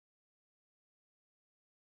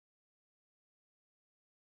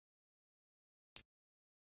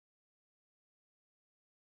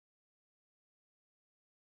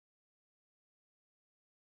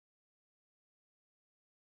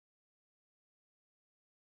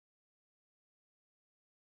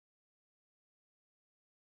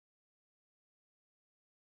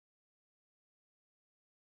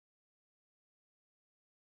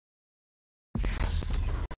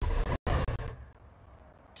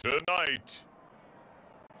Tonight,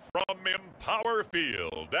 from Empower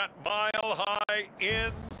Field at Mile High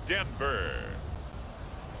in Denver,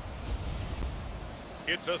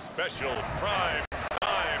 it's a special prime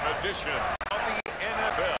time edition of the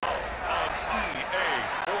NFL on EA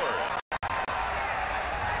Sports.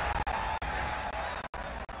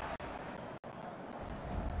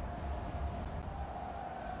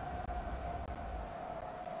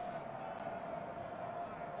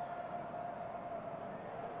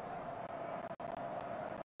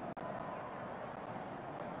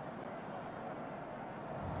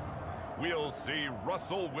 We'll see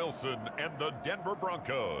Russell Wilson and the Denver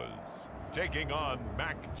Broncos taking on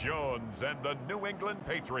Mac Jones and the New England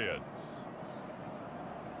Patriots.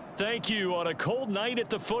 Thank you. On a cold night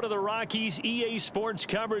at the foot of the Rockies, EA Sports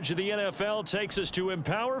coverage of the NFL takes us to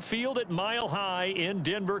Empower Field at Mile High in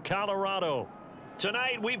Denver, Colorado.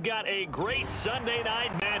 Tonight, we've got a great Sunday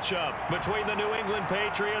night matchup between the New England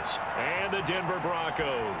Patriots and the Denver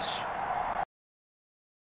Broncos.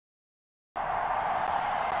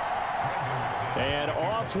 And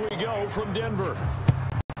off we go from Denver.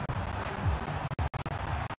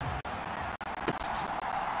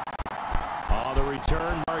 On the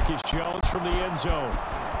return, Marcus Jones from the end zone.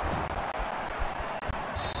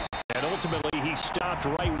 And ultimately, he stopped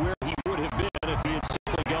right where he would have been if he had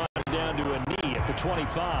simply gone down to a knee at the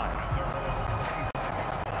 25.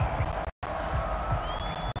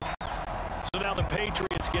 So now the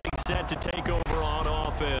Patriots getting set to take over on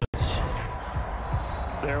offense.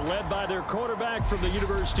 They're led by their quarterback from the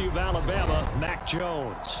University of Alabama, Mac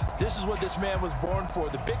Jones. This is what this man was born for,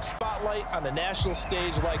 the big spotlight on the national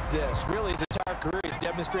stage like this. Really, his entire career, he's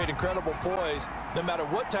demonstrated incredible poise no matter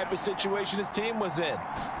what type of situation his team was in.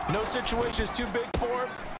 No situation is too big for him,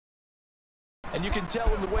 and you can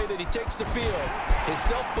tell in the way that he takes the field. His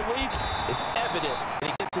self-belief is evident,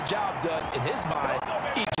 and he gets the job done in his mind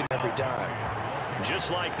each and every time.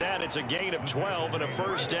 Just like that, it's a gain of 12 and a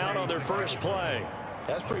first down on their first play.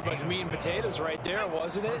 That's pretty much meat and potatoes right there,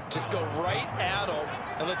 wasn't it? Just go right at them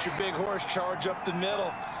and let your big horse charge up the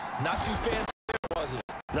middle. Not too fancy, was it?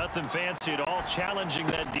 Nothing fancy at all, challenging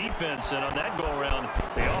that defense, and on that go-around,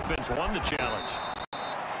 the offense won the challenge.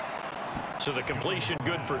 So the completion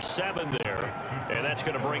good for 7 there, and that's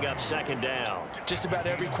going to bring up second down. Just about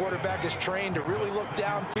every quarterback is trained to really look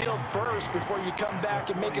downfield first before you come back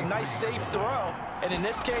and make a nice, safe throw. And in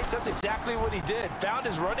this case, that's exactly what he did. Found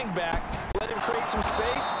his running back, let him create some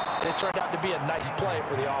space, and it turned out to be a nice play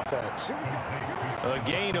for the offense. A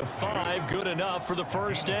gain of 5, good enough for the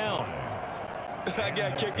first down. I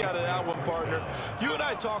got a kick out of that one, partner. You and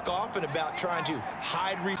I talk often about trying to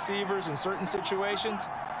hide receivers in certain situations.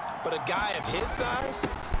 But a guy of his size,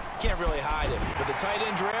 can't really hide him. But the tight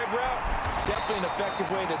end drag route, definitely an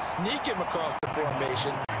effective way to sneak him across the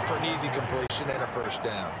formation for an easy completion and a first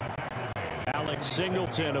down. Alex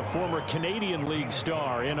Singleton, a former Canadian League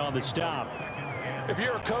star, in on the stop. If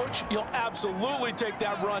you're a coach, you'll absolutely take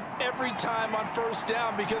that run every time on first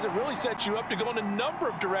down because it really sets you up to go in a number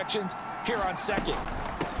of directions here on second.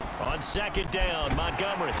 On second down,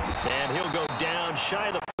 Montgomery. And he'll go down shy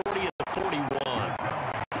of the 40 at the 41.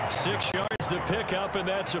 6 yards the pickup, and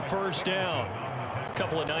that's a first down. A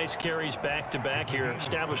couple of nice carries back-to-back here,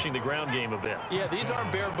 establishing the ground game a bit. Yeah, these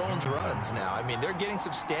aren't bare-bones runs now. I mean, they're getting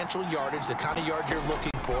substantial yardage, the kind of yards you're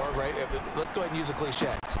looking for, right? Let's go ahead and use a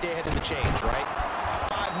cliche. Stay ahead of the change, right?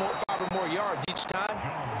 5 or more yards each time,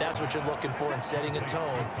 that's what you're looking for in setting a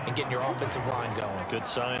tone and getting your offensive line going. Good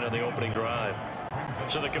sign on the opening drive.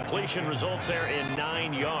 So the completion results there in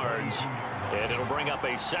 9 yards, and it'll bring up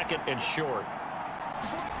a second and short.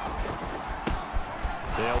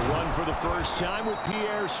 They'll run for the first time with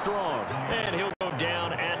Pierre Strong, and he'll go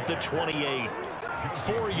down at the 28.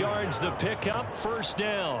 4 yards the pickup, first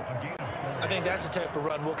down. I think that's the type of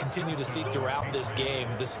run we'll continue to see throughout this game.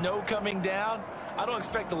 The snow coming down, I don't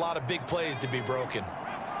expect a lot of big plays to be broken.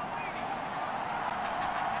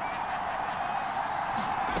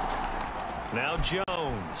 Now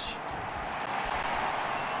Jones.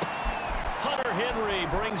 Hunter Henry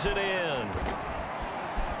brings it in.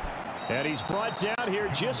 And he's brought down here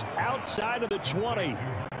just outside of the 20.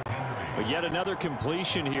 But yet another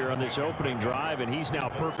completion here on this opening drive, and he's now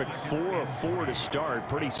perfect 4 of 4 to start.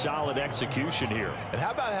 Pretty solid execution here. And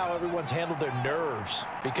how about how everyone's handled their nerves?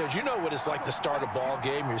 Because you know what it's like to start a ball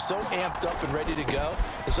game. You're so amped up and ready to go,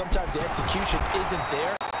 and sometimes the execution isn't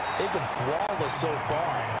there. They've been flawless so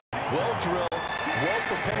far. Well drilled, well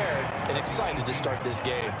prepared, and excited to start this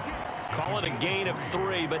game. Call it a gain of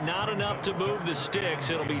 3, but not enough to move the sticks.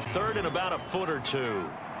 It'll be third and about a foot or 2.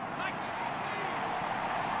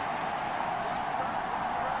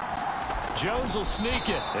 Jones will sneak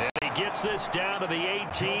it. And he gets this down to the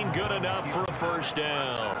 18. Good enough for a first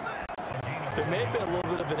down. There may have been a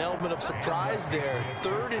little bit of an element of surprise there.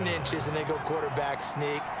 3rd and inches, and they go quarterback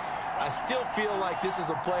sneak. I still feel like this is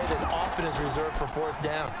a play that often is reserved for 4th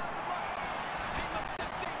down.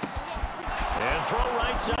 And throw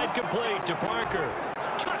right side complete to Parker.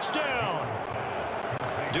 Touchdown!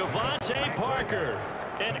 Devontae Parker,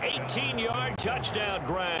 an 18-yard touchdown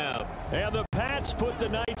grab. And the Pats put the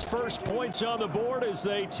Knights' first points on the board as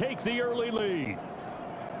they take the early lead.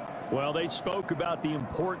 Well, they spoke about the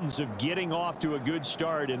importance of getting off to a good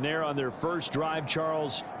start, and they're on their first drive,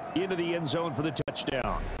 Charles, into the end zone for the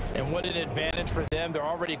touchdown. And what an advantage for them. They're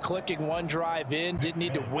already clicking one drive in, didn't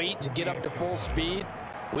need to wait to get up to full speed.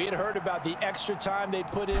 We had heard about the extra time they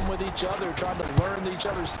put in with each other, trying to learn each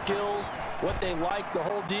other's skills, what they like, the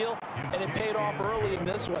whole deal, and it paid off early in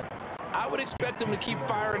this one. I would expect them to keep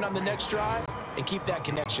firing on the next drive and keep that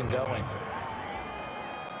connection going.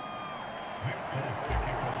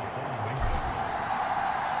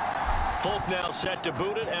 Folk now set to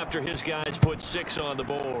boot it after his guys put 6 on the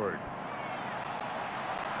board.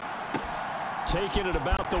 Taking it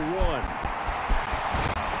about the 1.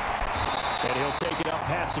 And he'll take it up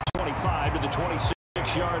past the 25 to the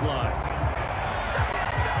 26-yard line.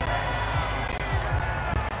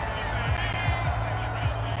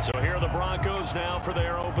 So here are the Broncos now for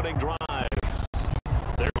their opening drive.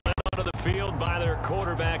 They're led onto the field by their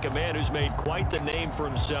quarterback, a man who's made quite the name for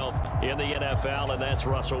himself in the NFL, and that's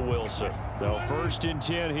Russell Wilson. So 1st and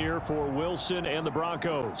 10 here for Wilson and the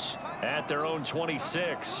Broncos at their own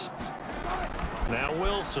 26. Now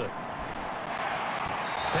Wilson.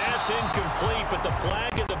 Pass incomplete, but the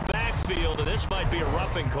flag in the backfield, and this might be a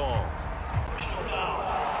roughing call.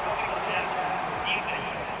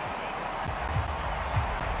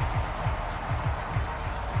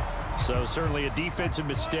 So certainly a defensive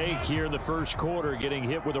mistake here in the first quarter, getting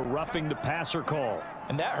hit with a roughing the passer call.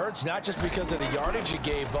 And that hurts not just because of the yardage you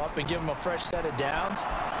gave up and give them a fresh set of downs,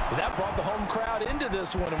 but that brought the home crowd into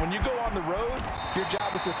this one. And when you go on the road, your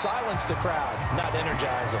job is to silence the crowd, not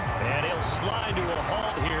energize them. And he'll slide to a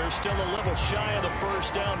halt here, still a little shy of the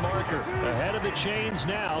first down marker. Ahead of the chains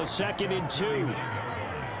now, 2nd and 2.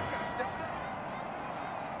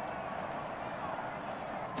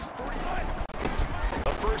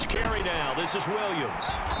 Carry now. This is Williams.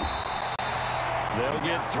 They'll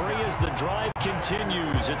get 3 as the drive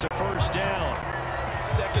continues. It's a first down.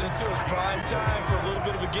 2nd and 2 is prime time for a little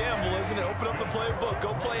bit of a gamble, isn't it? Open up the playbook,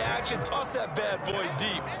 go play action, toss that bad boy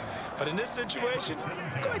deep. But in this situation,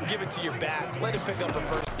 go ahead and give it to your back. Let him pick up a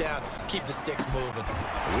first down. Keep the sticks moving.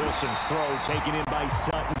 Wilson's throw taken in by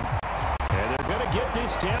Sutton. And they're going to get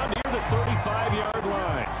this down near the 35-yard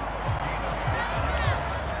line.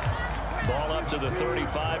 Ball up to the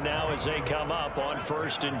 35 now as they come up on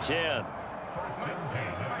 1st and 10.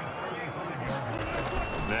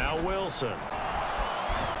 Now Wilson.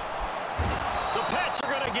 The Pats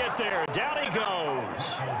are going to get there. Down he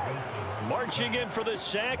goes. Marching in for the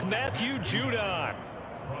sack, Matthew Judon.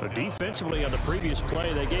 Defensively on the previous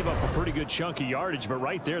play, they gave up a pretty good chunk of yardage, but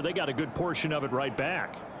right there, they got a good portion of it right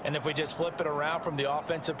back. And if we just flip it around from the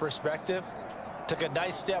offensive perspective, took a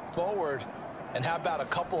nice step forward. And how about a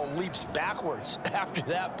couple of leaps backwards after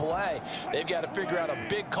that play? They've got to figure out a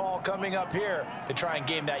big call coming up here to try and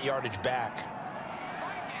gain that yardage back.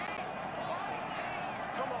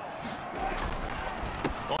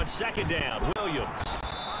 On 2nd down, Williams.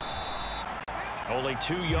 Only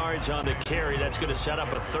 2 yards on the carry. That's going to set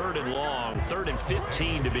up a 3rd and long, 3rd and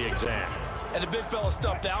 15 to be exact. And the big fella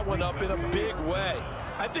stuffed that one up in a big way.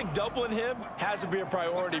 I think doubling him has to be a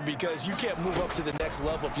priority because you can't move up to the next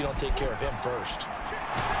level if you don't take care of him first.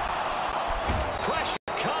 Pressure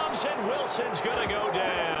comes, and Wilson's going to go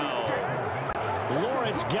down.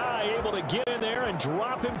 Lawrence Guy able to get in there and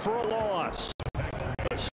drop him for a loss.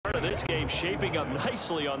 The start of this game shaping up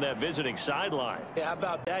nicely on that visiting sideline. Yeah, how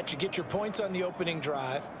about that? You get your points on the opening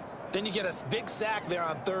drive. Then you get a big sack there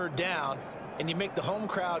on 3rd down, and you make the home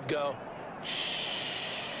crowd go, shh.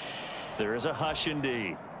 There is a hush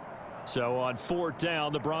indeed. So on 4th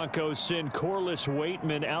down, the Broncos send Corliss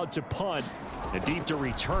Waitman out to punt. And deep to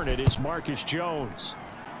return it is Marcus Jones.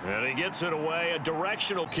 And he gets it away. A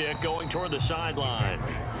directional kick going toward the sideline.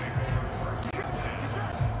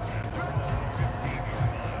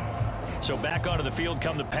 So back onto the field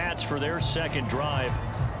come the Pats for their 2nd drive.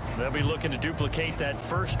 They'll be looking to duplicate that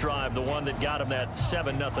first drive, the one that got them that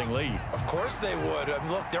 7-0 lead. Of course they would. I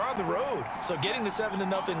mean, look, they're on the road. So getting the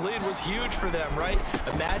 7-0 lead was huge for them, right?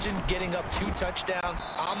 Imagine getting up 2 touchdowns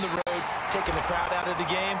on the road, taking the crowd out of the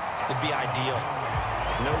game. It'd be ideal.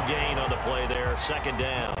 No gain on the play there. 2nd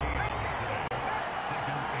down.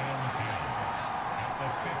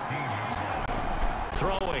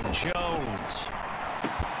 Throwing Jones.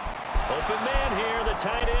 Open man here, the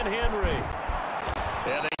tight end Henry.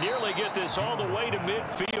 And they nearly get this all the way to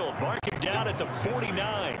midfield. Mark it down at the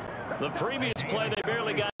 49. The previous play, they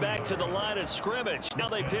barely got back to the line of scrimmage. Now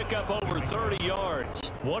they pick up over 30 yards.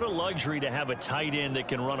 What a luxury to have a tight end that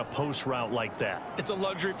can run a post route like that. It's a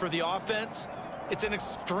luxury for the offense. It's an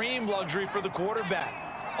extreme luxury for the quarterback.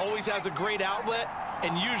 Always has a great outlet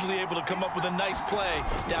and usually able to come up with a nice play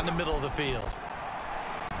down the middle of the field.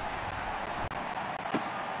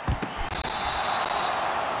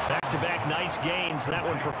 Back-to-back nice gains. That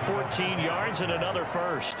one for 14 yards and another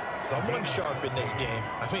first. Someone sharp in this game.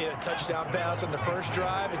 I mean, a touchdown pass on the first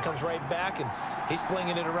drive and comes right back, and he's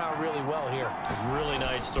flinging it around really well here. Really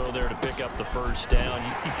nice throw there to pick up the first down.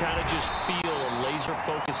 You kind of just feel a laser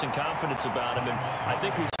focus and confidence about him, and I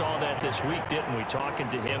think we saw that this week, didn't we? Talking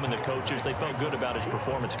to him and the coaches, they felt good about his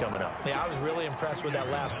performance coming up. Yeah, I was really impressed with that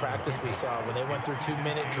last practice we saw when they went through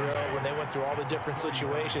 2-minute drill, when they went through all the different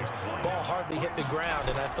situations. Ball hardly hit the ground,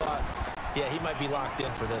 and I thought, yeah, he might be locked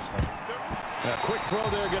in for this one. A quick throw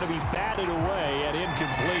there, going to be batted away and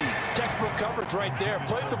incomplete. Textbook coverage right there.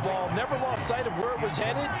 Played the ball, never lost sight of where it was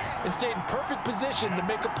headed, and stayed in perfect position to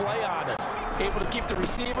make a play on it. Able to keep the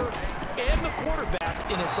receiver and the quarterback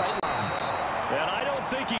in his sight lines. And I don't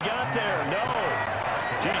think he got there, no.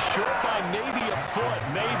 He's short by maybe a foot,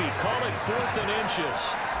 maybe. Call it 4th and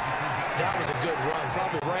inches. That was a good run,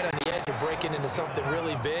 probably right on the edge of breaking into something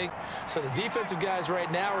really big. So the defensive guys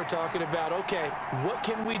right now are talking about, okay, what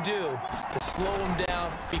can we do to slow him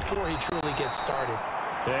down before he truly gets started?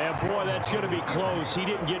 Yeah, boy, that's going to be close. He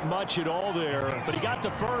didn't get much at all there, but he got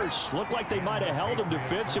the first. Looked like they might have held him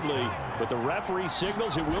defensively, but the referee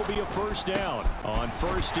signals it will be a first down. On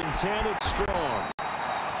 1st and 10, it's Strong.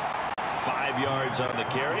 5 yards on the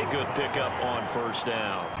carry. Good pickup on first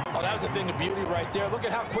down. Oh, that was a thing of beauty right there. Look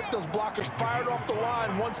at how quick those blockers fired off the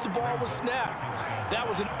line once the ball was snapped. That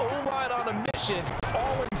was an O-line on a mission,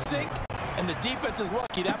 all in sync, and the defense is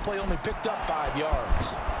lucky that play only picked up 5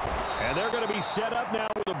 yards. And they're going to be set up now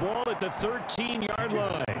with the ball at the 13-yard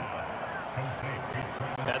line.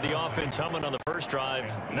 Had the offense humming on the first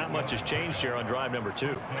drive. Not much has changed here on drive number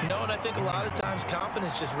 2. No, and I think a lot of times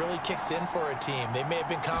confidence just really kicks in for a team. They may have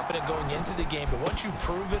been confident going into the game, but once you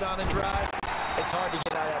prove it on a drive, it's hard to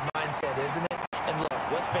get out of that mindset, isn't it? And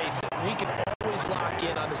look, let's face it, we can always lock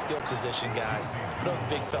in on the skill position, guys. Those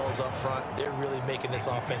big fellas up front, they're really making this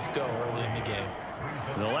offense go early in the game.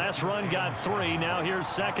 The last run got 3. Now here's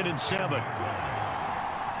 2nd and 7.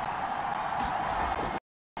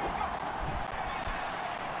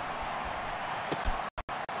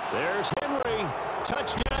 There's Henry.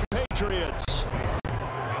 Touchdown, Patriots.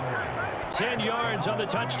 10 yards on the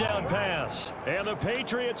touchdown pass. And the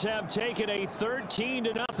Patriots have taken a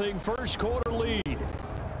 13-0 first quarter lead.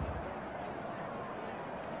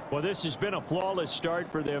 Well, this has been a flawless start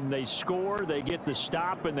for them. They score, they get the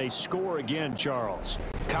stop, and they score again, Charles.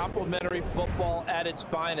 Complimentary football at its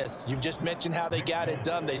finest. You've just mentioned how they got it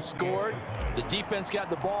done. They scored. The defense got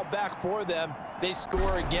the ball back for them. They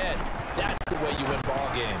score again. That's the way you win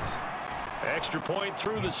ball games. Extra point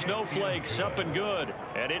through the snowflakes, up and good.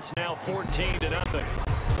 And it's now 14-0.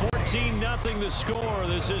 14-0 the score.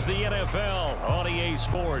 This is the NFL on EA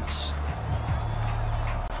Sports.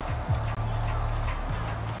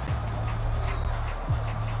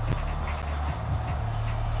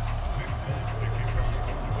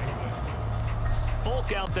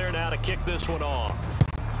 Folk out there now to kick this one off.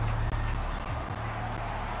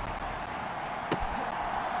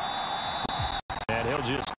 And he'll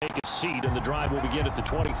just take a seat, and the drive will begin at the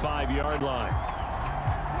 25-yard line.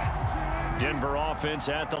 Denver offense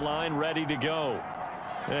at the line, ready to go.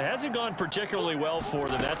 It hasn't gone particularly well for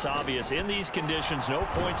them. That's obvious. In these conditions, no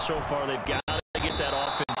points so far. They've got to get that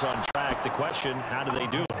offense on track. The question, how do they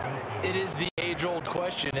do it? It is the age-old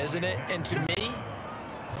question, isn't it? And to me,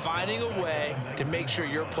 finding a way to make sure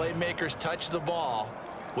your playmakers touch the ball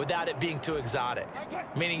without it being too exotic.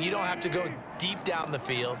 Meaning you don't have to go deep down the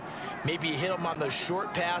field. Maybe you hit them on those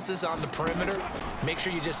short passes on the perimeter. Make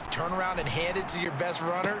sure you just turn around and hand it to your best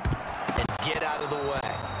runner and get out of the way.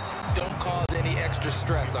 Don't cause any extra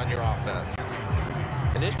stress on your offense.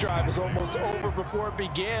 And this drive is almost over before it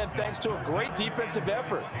began thanks to a great defensive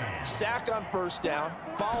effort. Sack on first down,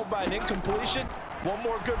 followed by an incompletion. One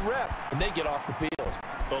more good rep, and they get off the field.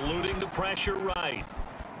 Eluding the pressure right.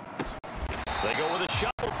 They go with a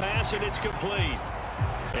shuffle pass, and it's complete.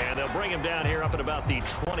 And they'll bring him down here up at about the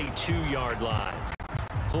 22-yard line.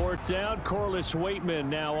 4th down, Corliss Waitman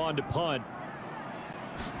now on to punt.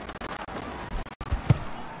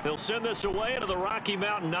 They'll send this away into the Rocky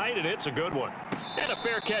Mountain Night, and it's a good one. And a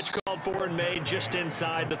fair catch call. called for and made just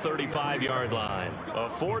inside the 35-yard line. A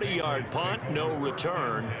 40-yard punt, no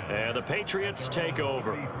return, and the Patriots take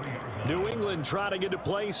over. New England trying to get a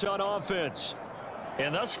place on offense.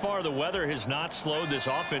 And thus far, the weather has not slowed this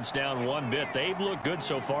offense down one bit. They've looked good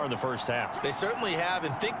so far in the first half. They certainly have.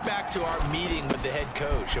 And think back to our meeting with the head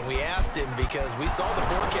coach. And we asked him, because we saw the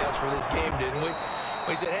forecast for this game, didn't we?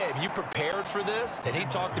 We said, hey, have you prepared for this? And he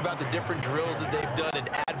talked about the different drills that they've done in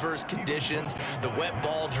adverse conditions, the wet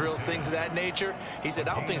ball drills, things of that nature. He said,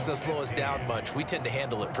 I don't think it's going to slow us down much. We tend to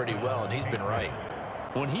handle it pretty well, and he's been right.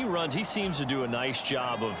 When he runs, he seems to do a nice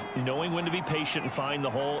job of knowing when to be patient and find the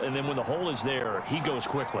hole, and then when the hole is there, he goes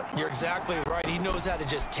quickly. You're exactly right. He knows how to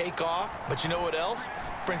just take off, but you know what else?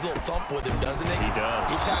 Brings a little thump with him, doesn't he? He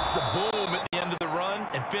does. He packs the boom at the end of the run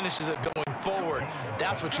and finishes it going forward.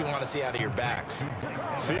 That's what you want to see out of your backs.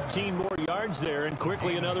 15 more yards there, and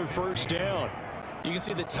quickly another first down. You can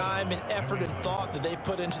see the time and effort and thought that they've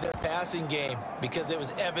put into their passing game, because it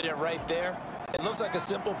was evident right there. It looks like a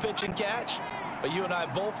simple pitch and catch, but you and I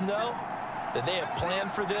both know that they have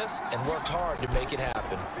planned for this and worked hard to make it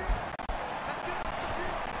happen.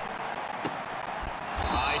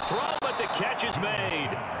 High throw, but the catch is made.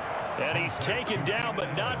 And he's taken down,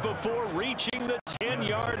 but not before reaching the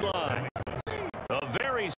 10-yard line. A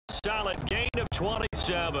very solid gain of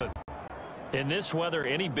 27. In this weather,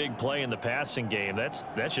 any big play in the passing game, that's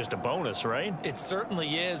just a bonus, right? It certainly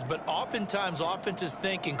is, but oftentimes offenses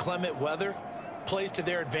think inclement weather plays to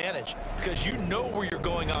their advantage, because you know where you're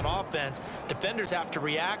going on offense. Defenders have to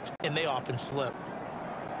react, and they often slip.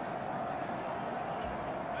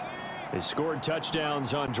 They scored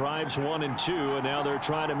touchdowns on drives 1 and 2, and now they're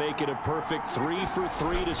trying to make it a perfect 3 for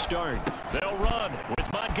 3 to start. They'll run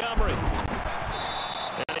with Montgomery.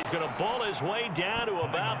 And he's going to ball his way down to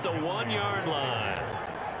about the 1-yard line.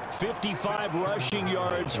 55 rushing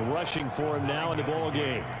yards rushing for him now in the ball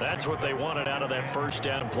game. That's what they wanted out of that first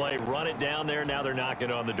down play. Run it down there. Now they're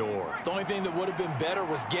knocking on the door. The only thing that would have been better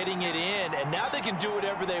was getting it in, and now they can do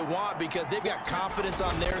whatever they want because they've got confidence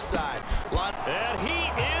on their side. And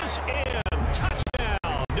he is in.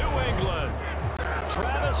 Touchdown, New England.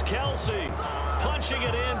 Travis Kelce punching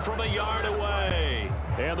it in from a yard away.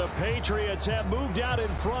 And the Patriots have moved out in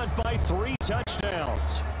front by 3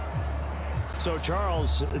 touchdowns. So,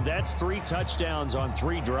 Charles, that's 3 touchdowns on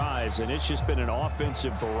 3 drives, and it's just been an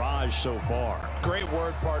offensive barrage so far. Great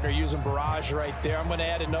word, partner, using barrage right there. I'm going to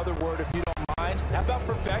add another word if you don't mind. How about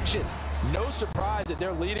perfection? No surprise that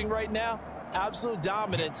they're leading right now. Absolute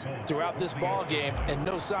dominance throughout this ball game, and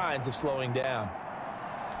no signs of slowing down.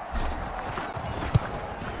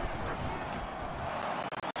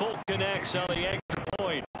 Folk connects on the extra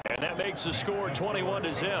point, and that makes the score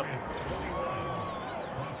 21-0.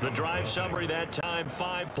 The drive summary that time,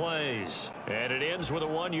 5 plays. And it ends with a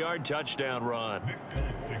 1-yard touchdown run.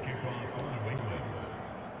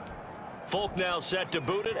 Folk now set to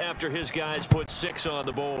boot it after his guys put 6 on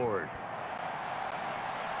the board.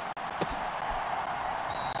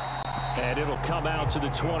 And it'll come out to the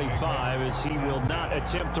 25 as he will not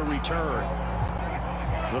attempt to return.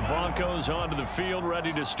 The Broncos onto the field,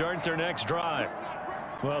 ready to start their next drive.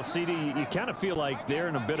 Well, CD, you kind of feel like they're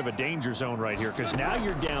in a bit of a danger zone right here, because now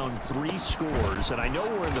you're down 3 scores, and I know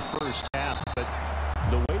we're in the first half, but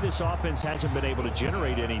the way this offense hasn't been able to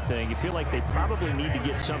generate anything, you feel like they probably need to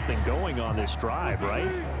get something going on this drive, right?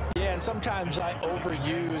 Yeah, and sometimes I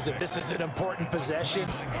overuse if this is an important possession,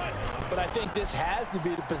 but I think this has to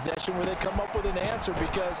be the possession where they come up with an answer,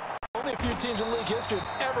 because only a few teams in league history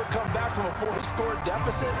have ever come back from a 4-score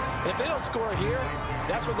deficit. And if they don't score here,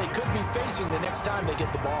 that's what they could be facing the next time they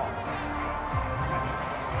get the ball.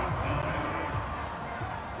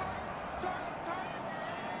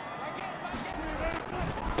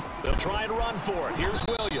 They'll try and run for it. Here's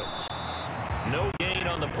Williams. No gain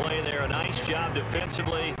on the play there. A nice job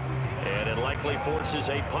defensively, and it likely forces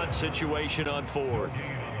a punt situation on 4th.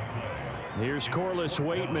 Here's Corliss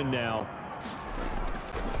Waitman now.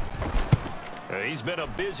 He's been a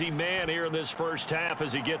busy man here in this first half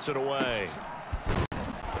as he gets it away.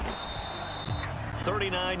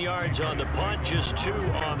 39 yards on the punt, just 2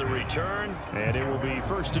 on the return. And it will be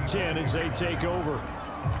 1st and 10 as they take over.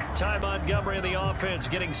 Ty Montgomery in the offense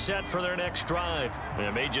getting set for their next drive.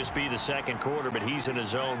 It may just be the second quarter, but he's in his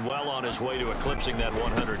zone, well on his way to eclipsing that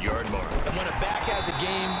 100-yard mark. And when a back has a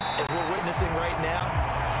game, as we're witnessing right now,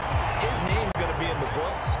 his name's going to be in the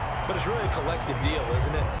books. But it's really a collective deal,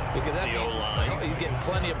 isn't it? Because that means he's getting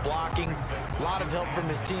plenty of blocking, a lot of help from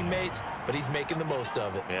his teammates, but he's making the most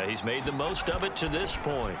of it. Yeah, he's made the most of it to this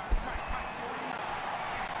point.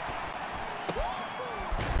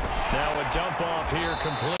 Now a dump off here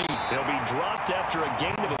complete. He'll be dropped after a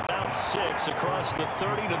gain of about and 6 across the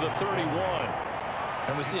 30 to the 31.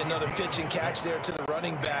 And we see another pitch and catch there to the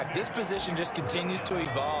running back. This position just continues to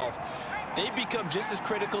evolve. They've become just as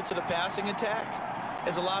critical to the passing attack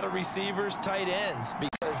as a lot of receivers, tight ends,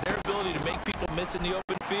 because their ability to make people miss in the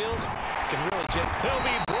open field can really He'll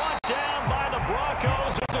be brought down by the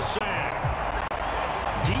Broncos. It's a sack.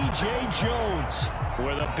 DJ Jones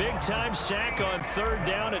with a big-time sack on 3rd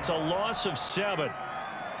down. It's a loss of 7.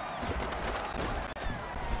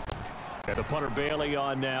 And the punter Bailey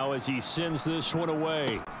on now as he sends this one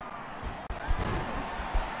away.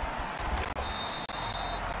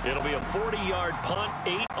 It'll be a 40-yard punt,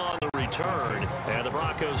 8 on the return. And the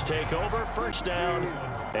Broncos take over, 1st down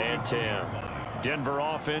and 10. Denver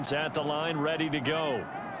offense at the line, ready to go.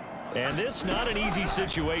 And this not an easy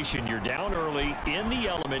situation. You're down early, in the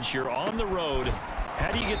elements, you're on the road.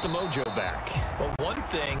 How do you get the mojo back? Well, one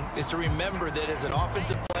thing is to remember that as an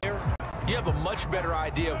offensive player, you have a much better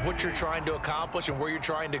idea of what you're trying to accomplish and where you're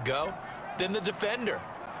trying to go than the defender.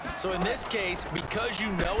 So in this case, because you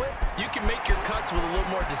know it, you can make your cuts with a little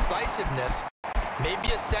more decisiveness.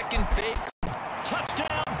 Maybe a second fake.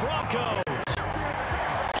 Touchdown, Broncos.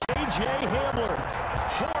 J.J. Hamler,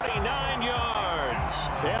 49 yards.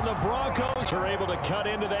 And the Broncos are able to cut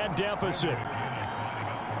into that deficit.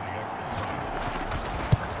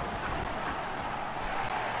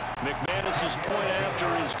 McManus's point after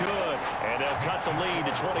is good, and they'll cut the lead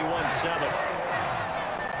to 21-7.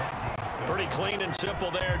 Pretty clean and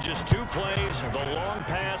simple there, just 2 plays. The long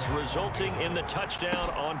pass resulting in the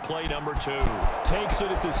touchdown on play number 2. Takes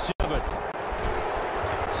it at the 7th.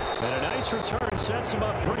 And a nice return sets him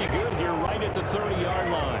up pretty good here right at the 30-yard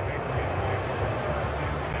line.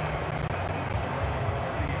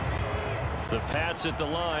 The Pats at the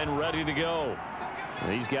line, ready to go.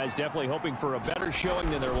 These guys definitely hoping for a better showing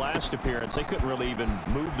than their last appearance. They couldn't really even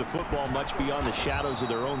move the football much beyond the shadows of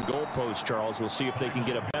their own goalpost, Charles. We'll see if they can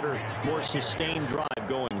get a better, more sustained drive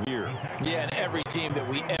going here. Yeah, and every team that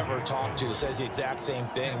we ever talk to says the exact same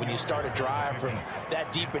thing. When you start a drive from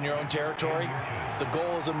that deep in your own territory, the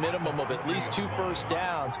goal is a minimum of at least 2 first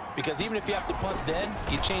downs, because even if you have to punt then,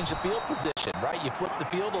 you change the field position, right? You flip the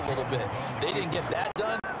field a little bit. They didn't get that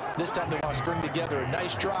done. This time they want to string together a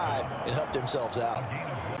nice drive and help themselves out.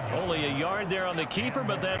 Only a yard there on the keeper,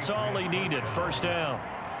 but that's all he needed. 1st down.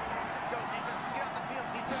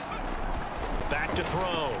 Back to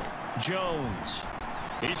throw. Jones.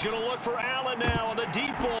 He's going to look for Allen now on the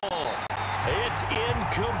deep ball. It's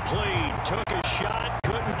incomplete. Took a shot,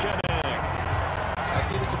 couldn't connect. I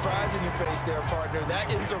see the surprise in your face there, partner.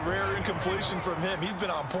 That is a rare incompletion from him. He's been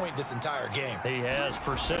on point this entire game. He has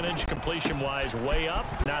percentage completion-wise way up.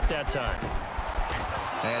 Not that time.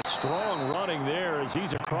 And strong running there as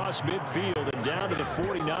he's across midfield and down to the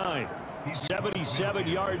 49. 77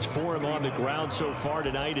 yards for him on the ground so far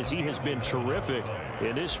tonight as he has been terrific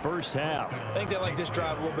in this first half. I think they like this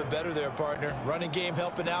drive a little bit better there, partner. Running game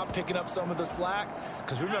helping out, picking up some of the slack.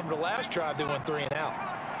 Because remember the last drive, they went 3 and out.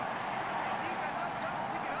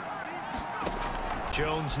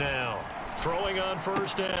 Jones now throwing on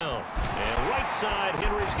 1st down. And right side,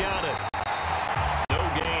 Henry's got it. No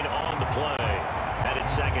gain on the play. And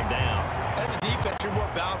it's 2nd down. As a defense, you're more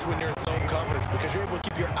balanced when you're in zone coverage because you're able to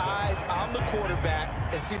keep your eyes on the quarterback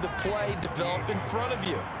and see the play develop in front of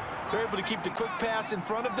you. They're able to keep the quick pass in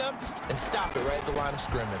front of them and stop it right at the line of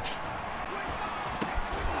scrimmage.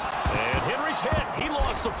 And Henry's hit. He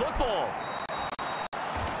lost the football.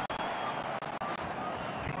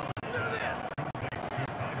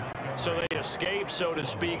 So they escape, so to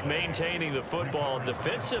speak, maintaining the football.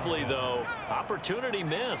 Defensively, though, opportunity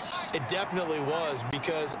miss. It definitely was,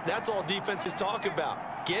 because that's all defenses talk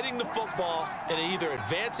about. Getting the football and either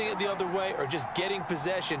advancing it the other way or just getting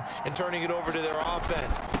possession and turning it over to their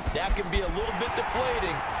offense. That can be a little bit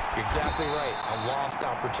deflating. You're exactly right. A lost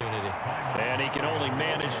opportunity. And he can only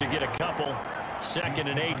manage to get a couple. 2nd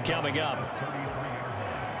and 8 coming up.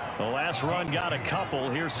 The last run got a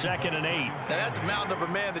couple. Here's 2nd and 8. Now that's a mountain of a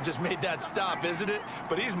man that just made that stop, isn't it?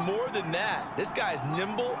 But he's more than that. This guy's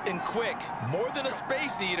nimble and quick. More than a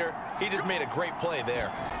space eater. He just made a great play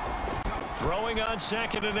there. Throwing on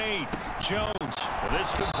 2nd and 8. Jones.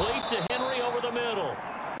 This complete to Henry over the middle.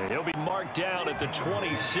 And he'll be marked down at the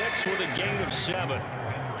 26 with a gain of 7.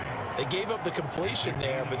 They gave up the completion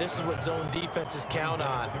there, but this is what zone defenses count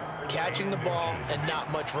on. Catching the ball and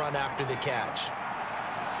not much run after the catch.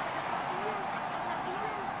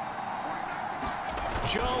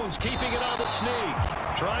 Jones keeping it on the sneak.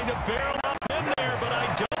 Trying to barrel up in there, but I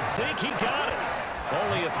don't think he got it.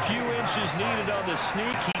 Only a few inches needed on the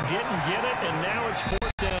sneak. He didn't get it, and now it's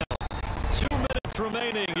 4th down. 2 minutes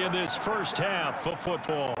remaining in this first half of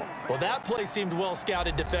football. Well, that play seemed well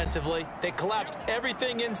scouted defensively. They collapsed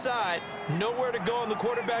everything inside. Nowhere to go on the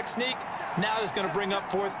quarterback sneak. Now it's going to bring up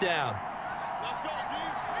 4th down.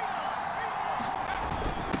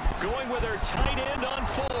 Going with their tight end on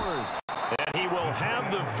 4th. And he will have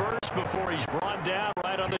the first before he's brought down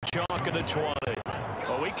right on the chalk of the 20.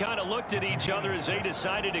 Well, we kind of looked at each other as they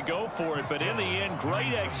decided to go for it, but in the end,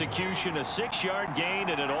 great execution, a 6-yard gain,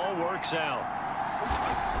 and it all works out.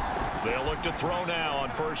 They'll look to throw now on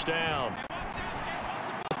 1st down.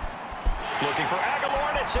 Looking for Aguilar,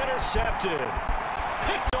 and it's intercepted.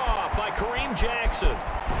 Picked off by Kareem Jackson.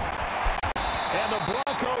 And the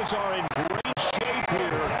Broncos are in great shape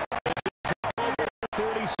here.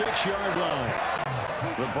 46-yard line.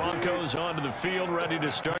 The Broncos onto the field, ready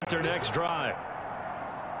to start their next drive.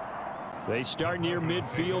 They start near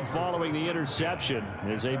midfield following the interception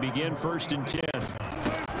as they begin 1st and 10.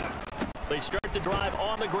 They start the drive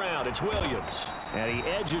on the ground. It's Williams. And he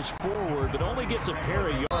edges forward, but only gets a pair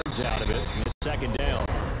of yards out of it. 2nd down.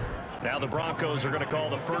 Now the Broncos are going to call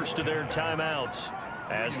the first of their timeouts,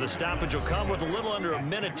 as the stoppage will come with a little under a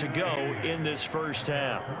minute to go in this 1st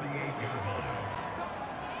half.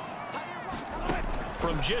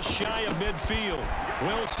 From just shy of midfield,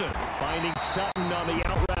 Wilson finding Sutton on the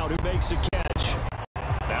out route, who makes the catch.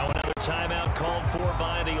 Now another timeout called for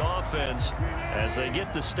by the offense as they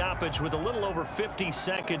get the stoppage with a little over 50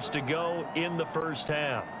 seconds to go in the 1st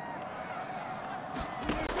half.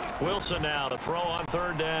 Wilson now to throw on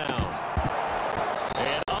 3rd down.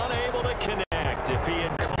 And unable to connect. If he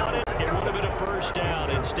had caught it, it would have been a 1st down.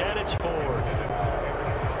 Instead, it's 4th.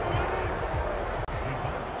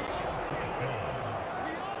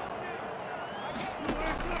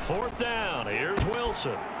 4th down. Here's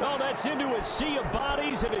Wilson. Oh, that's into a sea of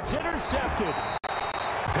bodies, and it's intercepted.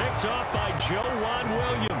 Picked off by Joe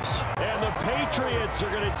Williams. And the Patriots are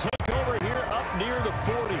going to take over here up near the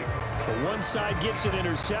 40. The one side gets an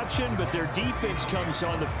interception, but their defense comes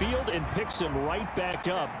on the field and picks them right back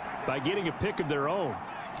up by getting a pick of their own.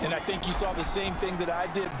 And I think you saw the same thing that I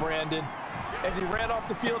did, Brandon. As he ran off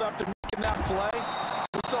the field after making that play,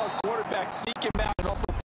 we saw his quarterback seek him out and offer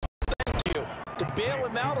thank you to bail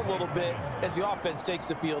him out a little bit as the offense takes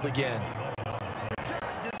the field again.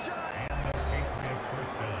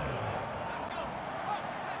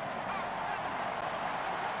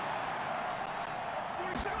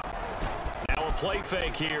 Now a play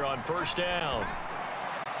fake here on 1st down.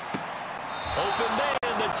 Open man,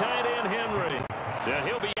 the tight end Henry. And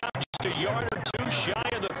he'll be out just a yard or 2 shy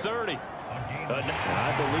of the 30.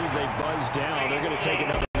 I believe they buzzed down. They're going to take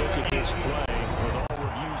another look at this play with all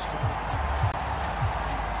reviews.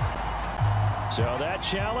 So that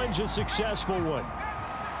challenge, a successful one.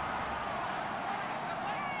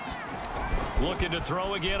 Looking to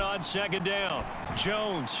throw again on 2nd down.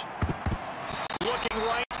 Jones looking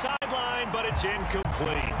right sideline, but it's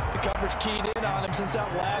incomplete. The coverage keyed in on him since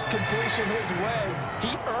that last completion his way.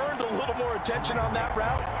 He earned a little more attention on that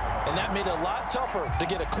route, and that made it a lot tougher to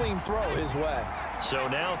get a clean throw his way. So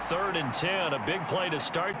now 3rd and 10, a big play to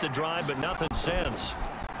start the drive, but nothing since.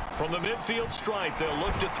 From the midfield stripe, they'll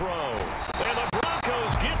look to throw. And the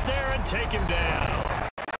Broncos get there and take him down.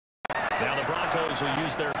 Now the Broncos will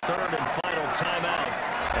use their 3rd and final timeout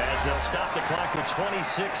as they'll stop the clock with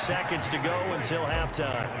 26 seconds to go until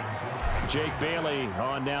halftime. Jake Bailey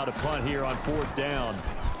on now to punt here on 4th down.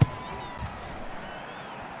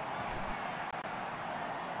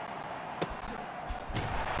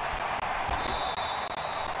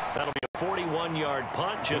 That'll be a 41-yard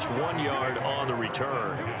punt, just 1 yard on the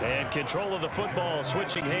return. And control of the football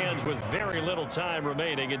switching hands with very little time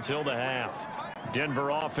remaining until the half. Denver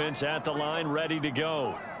offense at the line, ready to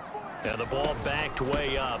go. And the ball backed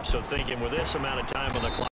way up, so thinking with this amount of time on the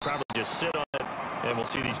clock, probably just sit on it, and we'll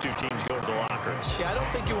see these two teams go to the lockers. Yeah, I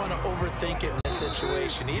don't think you want to overthink it in this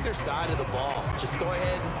situation. Either side of the ball. Just go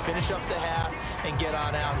ahead and finish up the half and get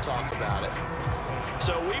on out and talk about it.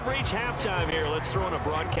 So we've reached halftime here. Let's throw in a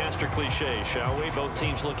broadcaster cliche, shall we? Both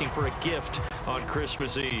teams looking for a gift on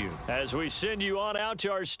Christmas Eve. As we send you on out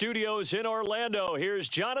to our studios in Orlando, here's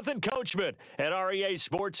Jonathan Coachman at REA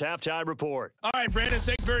Sports Halftime Report. All right, Brandon,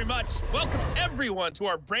 thanks very much. Welcome, everyone, to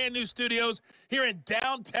our brand new studios here in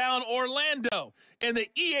downtown Orlando in the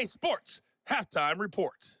EA Sports Halftime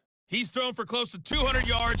Report. He's thrown for close to 200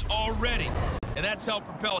 yards already, and that's helped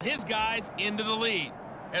propel his guys into the lead.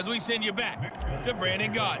 As we send you back to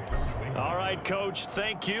Brandon Gaudin. All right, Coach,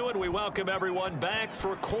 thank you, and we welcome everyone back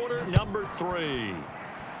for quarter number 3.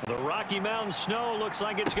 The Rocky Mountain snow looks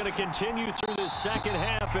like it's going to continue through this second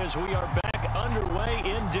half as we are back underway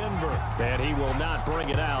in Denver. And he will not bring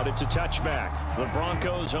it out. It's a touchback. The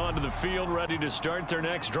Broncos onto the field ready to start their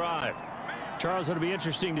next drive. Charles, it'll be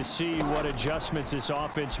interesting to see what adjustments this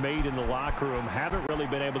offense made in the locker room. Haven't really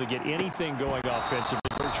been able to get anything going offensively.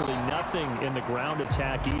 Virtually nothing in the ground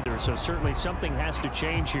attack either. So certainly something has to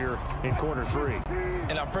change here in quarter 3.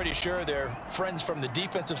 And I'm pretty sure their friends from the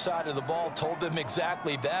defensive side of the ball told them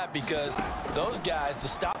exactly that, because those guys, the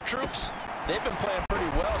stop troops, they've been playing pretty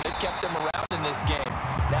well. They've kept them around in this game.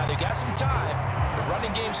 Now they got some time. The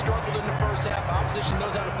running game struggled in the first half. Opposition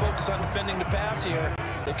knows how to focus on defending the pass here.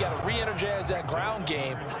 They've got to re-energize that ground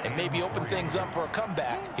game and maybe open things up for a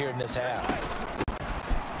comeback here in this half.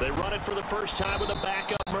 They run it for the first time with a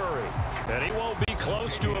backup Murray. And he won't be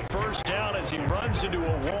close to a first down as he runs into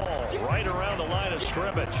a wall right around the line of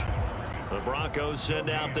scrimmage. The Broncos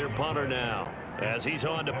send out their punter now as he's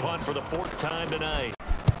on to punt for the 4th time tonight.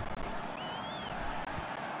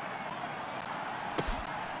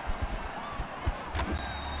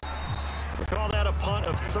 Call that a punt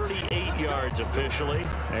of 38 yards officially,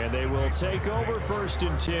 and they will take over 1st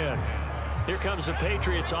and 10. Here comes the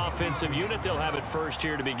Patriots offensive unit. They'll have it first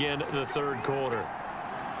here to begin the 3rd quarter.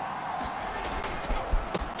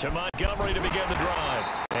 To Montgomery to begin the drive,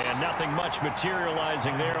 and nothing much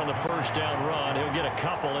materializing there on the first down run. He'll get a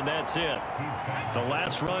couple, and that's it. The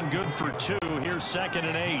last run good for 2. Here's 2nd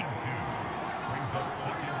and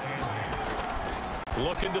 8.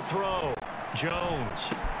 Looking to throw.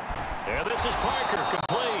 Jones. And this is Parker,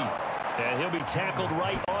 complete. And he'll be tackled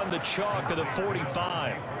right on the chalk of the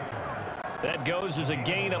 45. That goes as a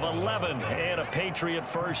gain of 11 and a Patriot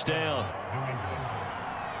first down.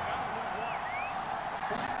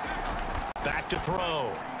 Back to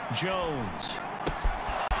throw. Jones.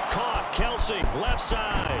 Caught. Kelsey, left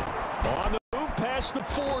side. On the move past the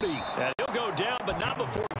 40. And he'll go down, but not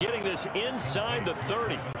before getting this inside the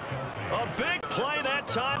 30. A big play that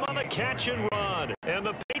time on the catch and run. And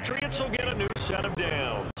the Patriots will get a new set of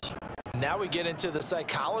downs. Now we get into the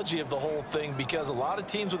psychology of the whole thing, because a lot of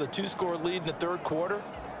teams with a 2-score lead in the 3rd quarter,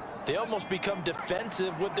 they almost become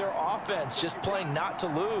defensive with their offense, just playing not to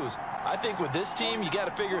lose. I think with this team, you got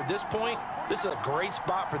to figure at this point, this is a great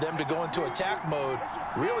spot for them to go into attack mode,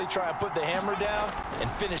 really try and put the hammer down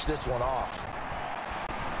and finish this one off.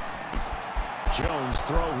 Jones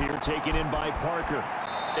throw here taken in by Parker.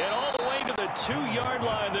 And all the way to the 2-yard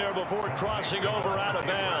line there before crossing over out of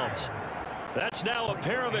bounds. That's now a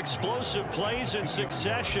pair of explosive plays in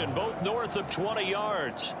succession, both north of 20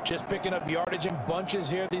 yards. Just picking up yardage in bunches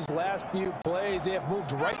here these last few plays. They have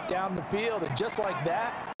moved right down the field, and just like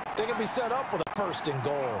that, they can be set up with a 1st and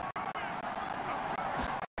goal.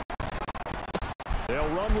 They'll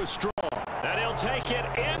run with Strong, and he'll take it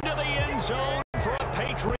into the end zone for a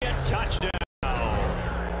Patriot touchdown.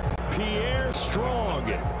 Pierre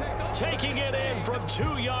Strong taking it in from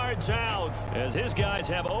 2 yards out as his guys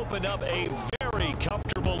have opened up a very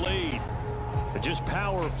comfortable lead. But just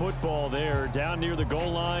power football there down near the goal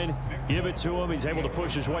line. Give it to him. He's able to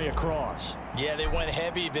push his way across. Yeah, they went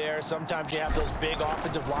heavy there. Sometimes you have those big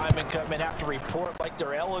offensive linemen come in, have to report like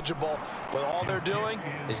they're eligible. But all they're doing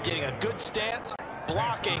is getting a good stance,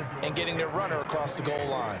 blocking, and getting their runner across the goal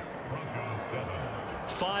line.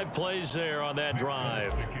 5 plays there on that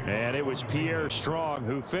drive. And it was Pierre Strong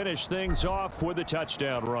who finished things off with a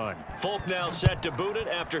touchdown run. Folk now set to boot it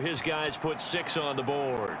after his guys put 6 on the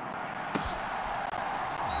board.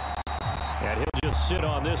 And he'll just sit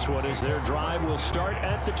on this one as their drive will start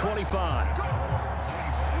at the 25.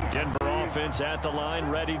 Denver offense at the line,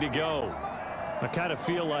 ready to go. I kind of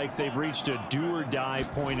feel like they've reached a do-or-die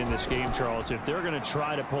point in this game, Charles. If they're going to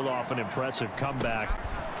try to pull off an impressive comeback.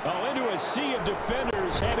 Oh, into a sea of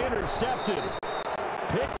defenders and intercepted.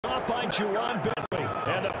 Picked up by Juwan Bentley.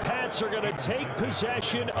 And the Pats are going to take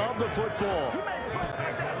possession of the football.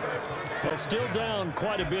 Well, still down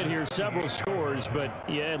quite a bit here, several scores, but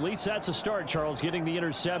yeah, at least that's a start, Charles, getting the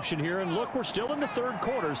interception here. And look, we're still in the 3rd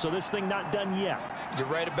quarter, so this thing not done yet. You're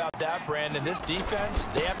right about that, Brandon. This defense,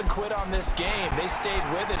 they haven't quit on this game. They stayed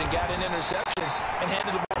with it and got an interception and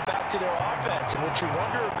handed the ball back to their offense. And what you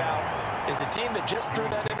wonder about is the team that just threw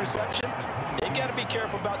that interception, they got to be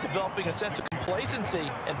careful about developing a sense of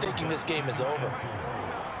complacency and thinking this game is over.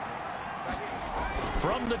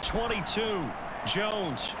 From the 22,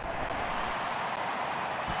 Jones.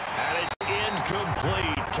 And it's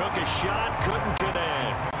incomplete. Took a shot, couldn't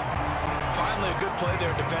connect. Finally, a good play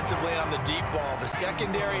there defensively on the deep ball. The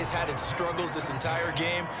secondary has had its struggles this entire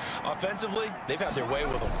game. Offensively, they've had their way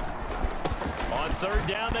with them. On 3rd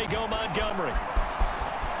down, they go Montgomery.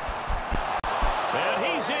 And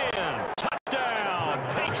he's in. Touchdown,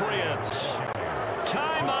 Patriots.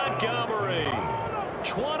 Ty Montgomery,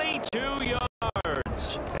 22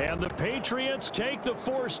 yards. And the Patriots take the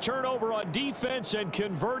forced turnover on defense and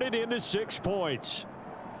convert it into 6 points.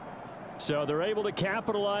 So they're able to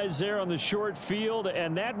capitalize there on the short field,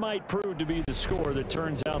 and that might prove to be the score that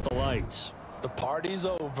turns out the lights. The party's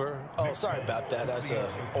over. Oh, sorry about that. That's an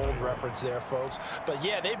old reference there, folks. But,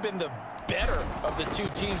 yeah, they've been the better of the two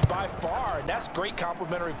teams by far, and that's great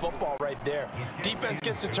complementary football right there. Defense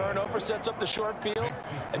gets the turnover, sets up the short field,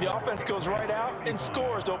 and the offense goes right out and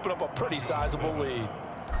scores to open up a pretty sizable lead.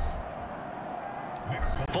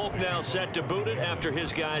 Folk now set to boot it after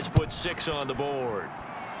his guys put 6 on the board.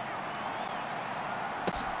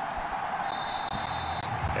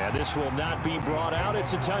 And this will not be brought out.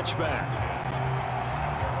 It's a touchback.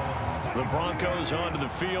 The Broncos onto the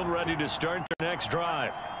field, ready to start their next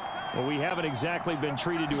drive. Well, we haven't exactly been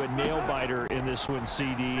treated to a nail-biter in this one,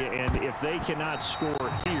 CD, and if they cannot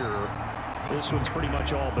score here, this one's pretty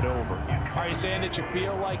much all but over. Are you saying that you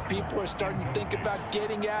feel like people are starting to think about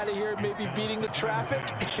getting out of here, maybe beating the traffic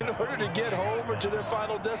in order to get home or to their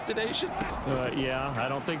final destination? Yeah, I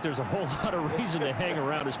don't think there's a whole lot of reason to hang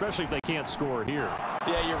around, especially if they can't score here.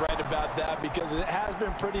 Yeah, you're right about that because it has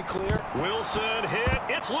been pretty clear. Wilson hit.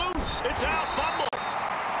 It's loose. It's out. Fumble.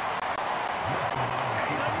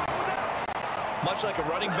 Much like a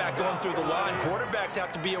running back going through the line, quarterbacks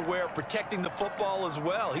have to be aware of protecting the football as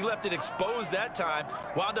well. He left it exposed that time,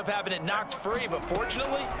 wound up having it knocked free, but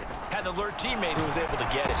fortunately, had an alert teammate who was able to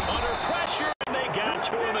get it. Under pressure, and they got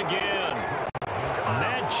to him again.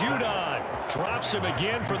 Matt Judon drops him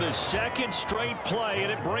again for the second straight play,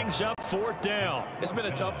 and it brings up 4th down. It's been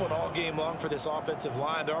a tough one all game long for this offensive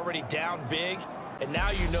line. They're already down big. And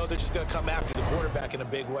now you know they're just going to come after the quarterback in a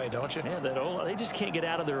big way, don't you? Yeah, they just can't get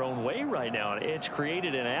out of their own way right now. It's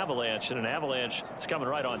created an avalanche, and an avalanche is coming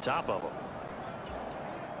right on top of them.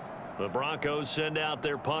 The Broncos send out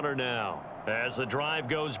their punter now as the drive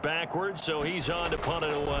goes backwards, so he's on to punt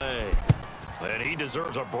it away. And he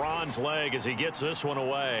deserves a bronze leg as he gets this one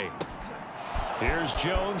away. Here's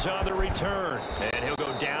Jones on the return, and he'll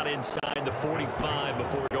go down inside the 45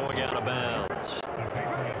 before going out of bounds.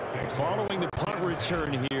 Following the punt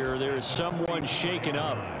return here, there's someone shaken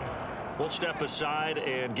up. We'll step aside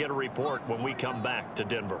and get a report when we come back to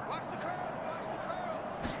Denver.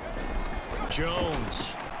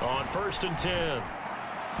 Jones on 1st and 10.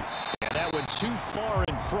 And that went too far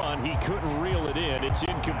in front. He couldn't reel it in. It's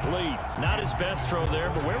incomplete. Not his best throw there,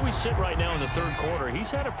 but where we sit right now in the 3rd quarter,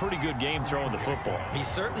 he's had a pretty good game throwing the football. He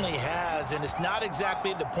certainly has, and it's not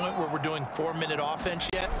exactly at the point where we're doing 4-minute offense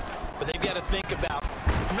yet, but they've got to think about,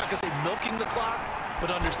 I'm not going to say milking the clock, but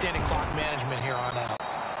understanding clock management here on out.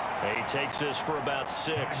 He takes this for about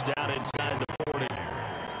 6 down inside the 40.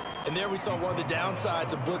 And there we saw one of the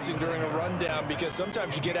downsides of blitzing during a rundown because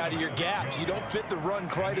sometimes you get out of your gaps. You don't fit the run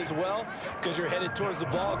quite as well because you're headed towards the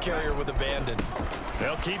ball carrier with abandon.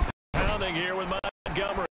 They'll keep pounding here with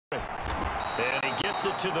Montgomery. And he gets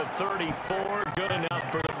it to the 34. Good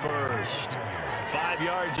enough for the first. 5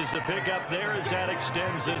 yards is the pickup there as that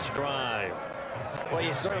extends this drive. Well,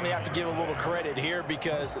 you certainly have to give a little credit here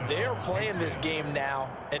because they're playing this game now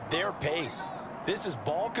at their pace. This is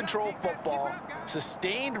ball control football,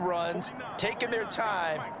 sustained runs, taking their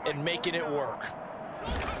time, and making it work.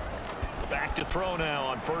 Back to throw now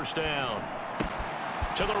on 1st down.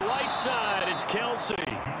 To the right side, it's Kelsey.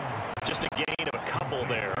 Just a gain of a couple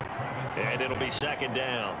there. And it'll be 2nd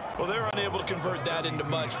down. Well, they're unable to convert that into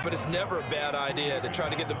much, but it's never a bad idea to try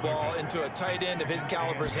to get the ball into a tight end of his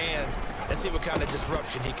caliber's hands and see what kind of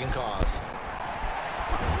disruption he can cause.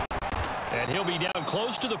 And he'll be down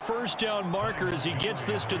close to the 1st down marker as he gets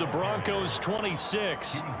this to the Broncos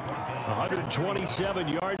 26. 127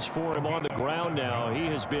 yards for him on the ground now. He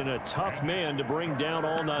has been a tough man to bring down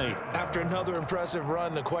all night. After another impressive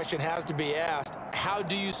run, the question has to be asked, how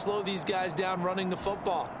do you slow these guys down running the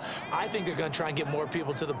football? I think they're going to try and get more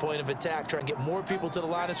people to the point of attack, try and get more people to the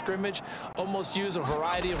line of scrimmage, almost use a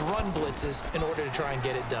variety of run blitzes in order to try and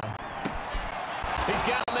get it done. He's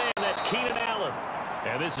got a man. That's Keenan Allen.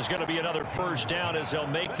 And this is going to be another 1st down as they'll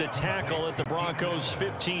make the tackle at the Broncos'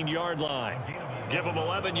 15-yard line. Give them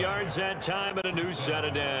 11 yards that time and a new set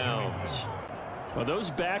of downs. Well, those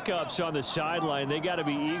backups on the sideline, they got to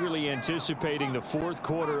be eagerly anticipating the 4th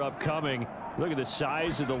quarter upcoming. Look at the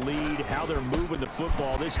size of the lead, how they're moving the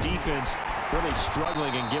football. This defense really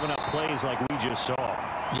struggling and giving up plays like we just saw.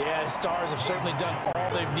 Yeah, Stars have certainly done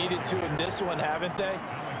all they've needed to in this one, haven't they?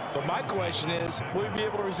 But my question is, will he be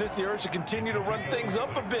able to resist the urge to continue to run things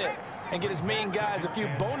up a bit and get his main guys a few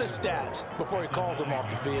bonus stats before he calls them off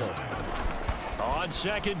the field? On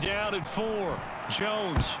 2nd down and 4,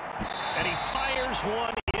 Jones. And he fires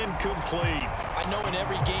one incomplete. I know in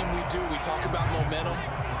every game we do, we talk about momentum.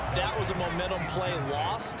 That was a momentum play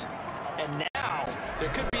lost. And now there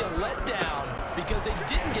could be a letdown because they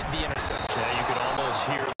didn't get the interception. Yeah, you could almost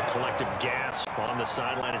hear the collective the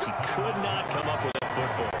sideline as he could not come up with that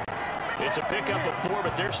football. It's a pickup of 4,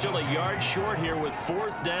 but they're still a yard short here with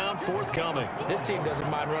 4th down, forthcoming. This team doesn't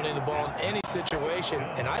mind running the ball in any situation,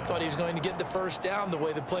 and I thought he was going to get the first down the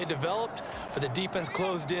way the play developed, but the defense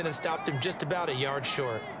closed in and stopped him just about a yard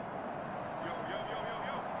short.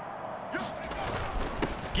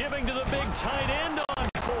 Giving to the big tight end on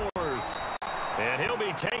 4th. And he'll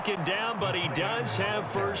be taken down, but he does have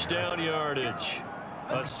first down yardage.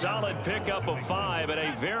 A solid pickup of 5 and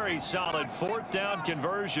a very solid 4th down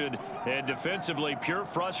conversion, and defensively pure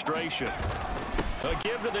frustration. A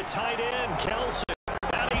give to the tight end, Kelsey.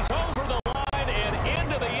 And he's over the line and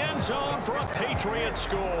into the end zone for a Patriots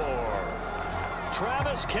score.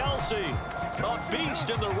 Travis Kelsey, a beast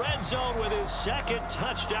in the red zone with his 2nd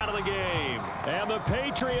touchdown of the game. And the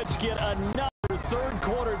Patriots get another 3rd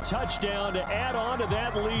quarter touchdown to add on to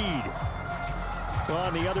that lead. Well,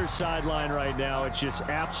 on the other sideline right now, it's just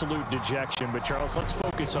absolute dejection. But, Charles, let's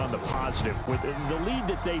focus on the positive. With the lead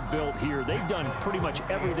that they built here, they've done pretty much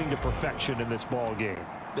everything to perfection in this ball game.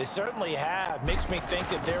 They certainly have. Makes me think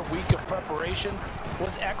that their week of preparation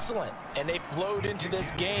was excellent. And they flowed into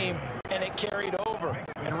this game, and it carried over.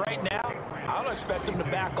 And right now, I don't expect them to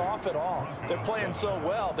back off at all. They're playing so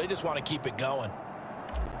well, they just want to keep it going.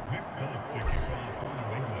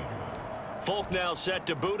 Folk now set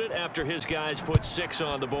to boot it after his guys put 6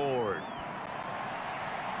 on the board.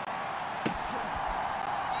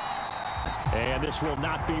 And this will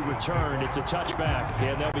not be returned. It's a touchback,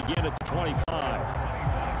 and they'll begin at the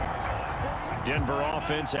 25. Denver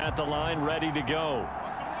offense at the line, ready to go.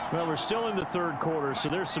 Well, we're still in the 3rd quarter, so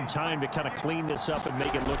there's some time to kind of clean this up and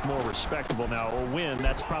make it look more respectable now. A win,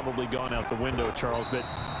 that's probably gone out the window, Charles, but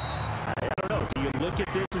I don't know. Do you look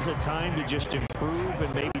at this as a time to just improve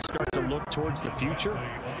and maybe start to look towards the future?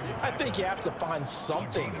 I think you have to find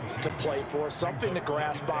something to play for, something to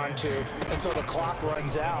grasp onto until the clock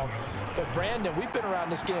runs out. But, Brandon, we've been around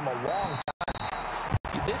this game a long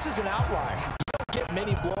time. This is an outlier. You don't get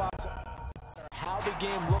many blowouts. How the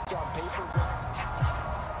game looks on paper.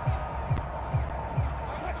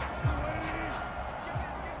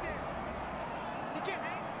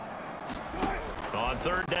 On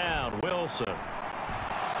 3rd down, Wilson.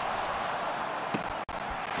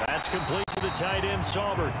 That's complete to the tight end,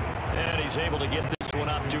 Saubert. And he's able to get this one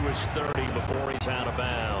up to his 30 before he's out of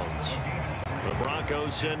bounds. The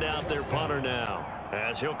Broncos send out their punter now,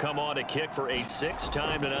 as he'll come on to kick for a 6th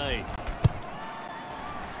time tonight.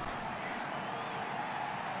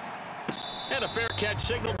 And a fair catch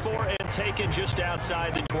signaled for and taken just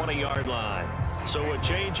outside the 20-yard line. So a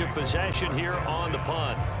change of possession here on the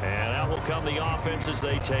punt. And out will come the offense as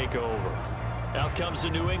they take over. Out comes the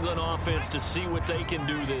New England offense to see what they can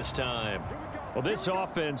do this time. Well, this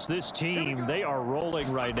offense, this team, they are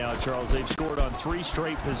rolling right now, Charles. They've scored on 3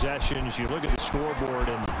 straight possessions. You look at the scoreboard,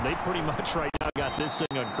 and they pretty much right now got this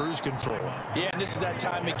thing on cruise control. Yeah, and this is that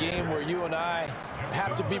time of game where you and I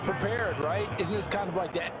have to be prepared, right? Isn't this kind of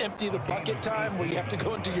like that empty the bucket time where you have to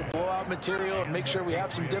go into your blowout material and make sure we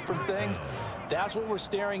have some different things? That's what we're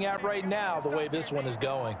staring at right now, the way this one is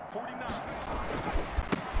going.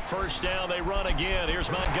 1st down, they run again. Here's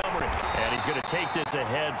Montgomery. And he's going to take this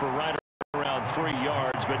ahead for right around 3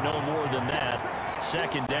 yards, but no more than that.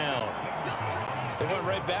 2nd down. They went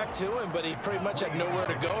right back to him, but he pretty much had nowhere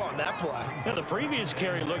to go on that play. Yeah, the previous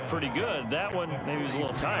carry looked pretty good. That one, maybe he was a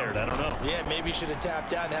little tired. I don't know. Yeah, maybe he should have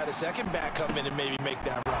tapped out and had a second back come in and maybe make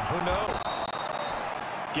that run. Who knows?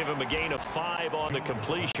 Give him a gain of 5 on the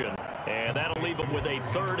completion, and that'll leave him with a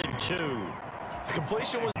 3rd and 2. The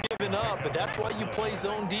completion was given up, but that's why you play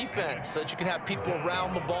zone defense, so that you can have people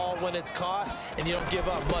around the ball when it's caught, and you don't give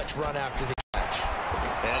up much run after the catch.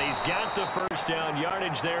 And he's got the 1st down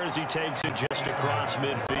yardage there as he takes it just across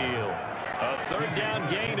midfield. A 3rd down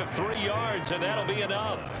gain of 3 yards, and that'll be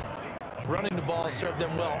enough. Running the ball served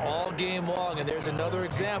them well all game long, and there's another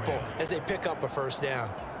example as they pick up a 1st down.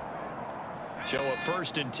 So a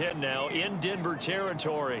 1st and 10 now in Denver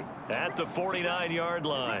territory at the 49-yard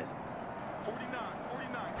line.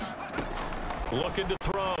 Looking to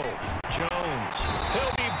throw. Jones.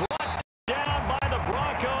 He'll be brought down by the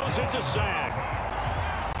Broncos. It's a sack.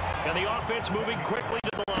 And the offense moving quickly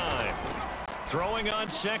to the line. Throwing on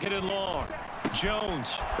 2nd and long.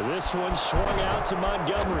 Jones. This one swung out to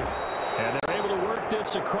Montgomery. And they're able to work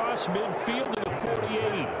this across midfield to the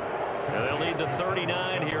 48. And they'll need the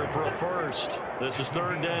 39 here for a 1st. This is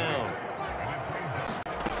 3rd down.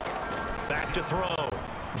 Back to throw.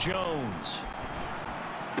 Jones.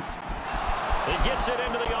 He gets it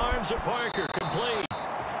into the arms of Parker. Complete.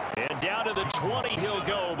 And down to the 20 he'll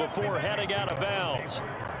go before heading out of bounds.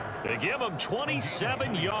 They give him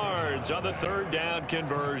 27 yards on the 3rd down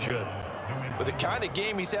conversion. With the kind of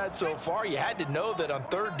game he's had so far, you had to know that on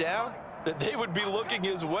third down, that they would be looking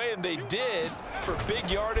his way, and they did, for big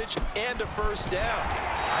yardage and a first down.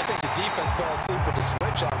 I think the defense fell asleep with the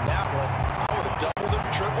switch on that one. I would have doubled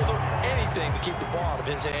him, tripled him, anything to keep the ball out of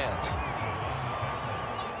his hands.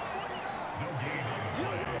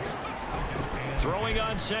 Throwing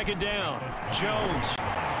on second down, Jones.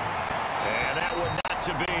 And that one not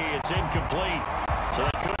to be. It's incomplete. So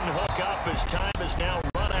they couldn't hook up as time has now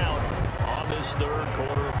run out on this third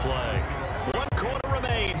quarter of play. 1 quarter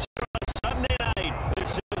remains on Sunday night.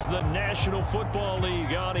 This is the National Football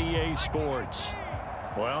League on EA Sports.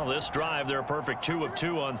 Well, this drive, they're a perfect 2 of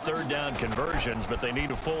 2 on third down conversions, but they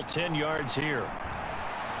need a full 10 yards here.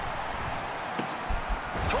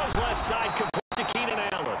 Throws left side, complete to Keenan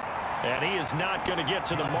Allen. And he is not going to get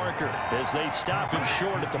to the marker as they stop him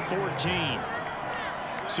short at the 14.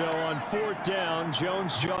 So on fourth down,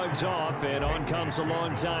 Jones jogs off, and on comes a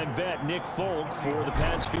longtime vet, Nick Folk, for the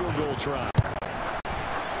Pats field goal try.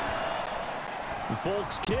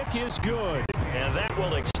 Folk's kick is good, and that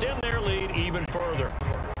will extend their lead even further.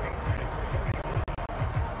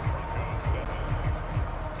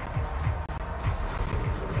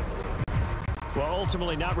 Well,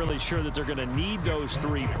 ultimately not really sure that they're going to need those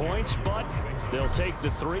 3 points, but they'll take the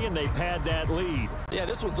 3 and they pad that lead. Yeah,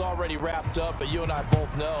 this one's already wrapped up, but you and I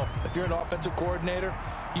both know if you're an offensive coordinator,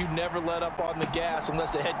 you never let up on the gas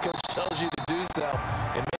unless the head coach tells you to do so.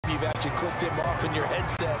 And maybe you've actually clicked him off in your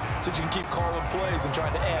headset so you can keep calling plays and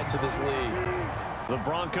trying to add to this lead. The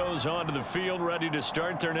Broncos onto the field, ready to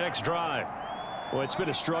start their next drive. Well, it's been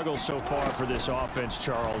a struggle so far for this offense,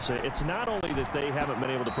 Charles. It's not only that they haven't been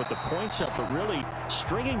able to put the points up, but really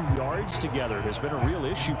stringing yards together has been a real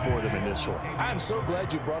issue for them in this one. I'm so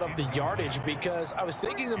glad you brought up the yardage, because I was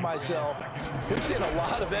thinking to myself, we've seen a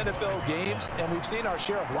lot of NFL games, and we've seen our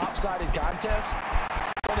share of lopsided contests,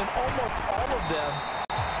 and in almost all of them,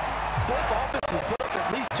 both offenses put up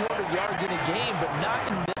at least 200 yards in a game, but not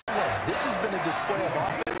in this one. This has been a display of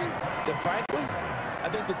offense that, frankly, I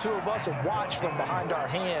think the two of us have watched from behind our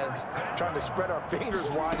hands, trying to spread our fingers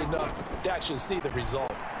wide enough to actually see the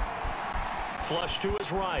result. Flush to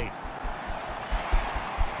his right.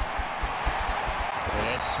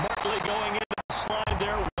 And smartly going into the slide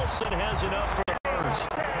there. Wilson has enough for the first.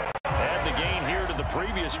 Add the gain here to the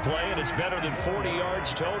previous play, and it's better than 40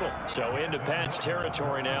 yards total. So into Pat's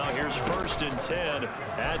territory now. Here's 1st and 10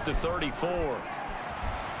 at the 34.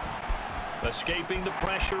 Escaping the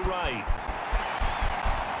pressure right.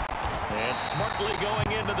 And smartly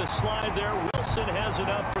going into the slide there. Wilson has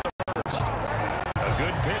enough for the first. A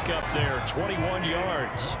good pickup there, 21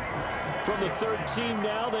 yards. From the 13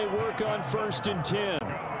 now, they work on 1st and 10.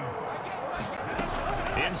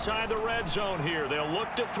 Inside the red zone here, they'll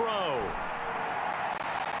look to throw.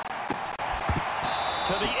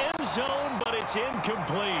 To the end zone, but it's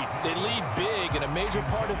incomplete. They lead big, and a major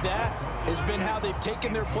part of that has been how they've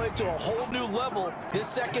taken their play to a whole new level this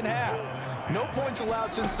second half. No points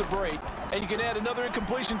allowed since the break, and you can add another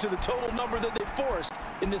incompletion to the total number that they forced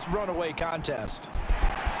in this runaway contest.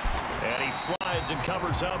 And he slides and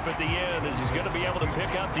covers up at the end as he's going to be able to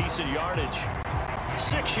pick up decent yardage.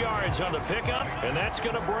 6 yards on the pickup, and that's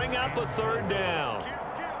going to bring up a 3rd down.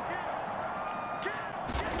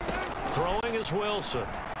 Throwing is Wilson.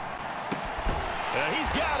 And he's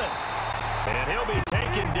got it. And he'll be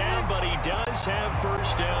taken down, but he does have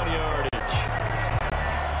 1st down yardage.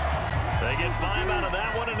 They get 5 out of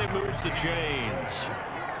that one, and it moves the chains.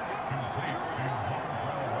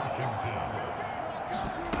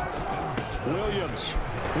 Williams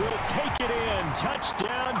will take it in.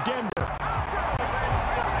 Touchdown, Denver.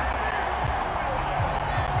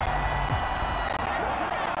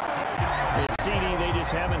 It's CD, they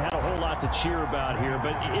just haven't had a whole lot to cheer about here,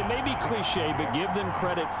 but it may be cliche, but give them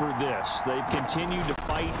credit for this. They've continued to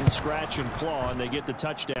fight and scratch and claw, and they get the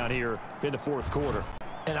touchdown here in the 4th quarter.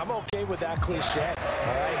 And I'm okay with that cliche,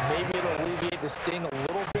 all right? Maybe it'll alleviate the sting a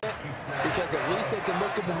little bit, because at least they can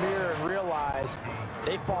look in the mirror and realize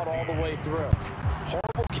they fought all the way through.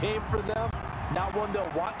 Horrible game for them, not one they'll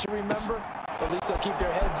want to remember, but at least they'll keep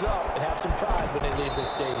their heads up and have some pride when they leave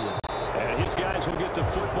this stadium. And his guys will get the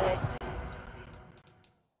football.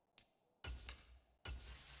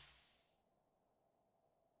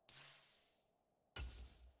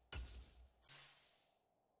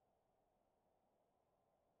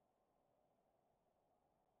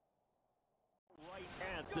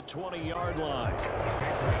 At the 20-yard line.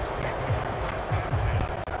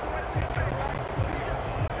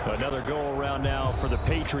 Another go around now for the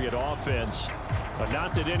Patriot offense.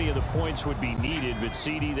 Not that any of the points would be needed, but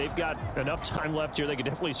CD, they've got enough time left here. They could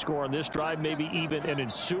definitely score on this drive, maybe even an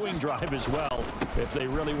ensuing drive as well, if they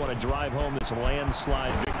really want to drive home this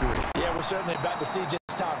landslide victory. Yeah, we're certainly about to see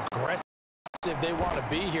just how aggressive they want to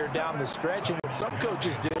be here down the stretch. And what some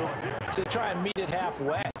coaches do is they try and meet it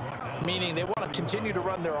halfway, meaning they want to continue to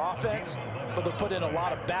run their offense, but they'll put in a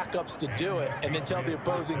lot of backups to do it and then tell the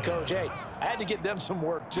opposing coach, hey, I had to get them some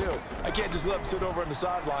work too. I can't just let them sit over on the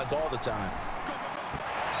sidelines all the time.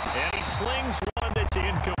 And he slings one that's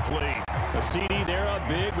incomplete. The CD, they're up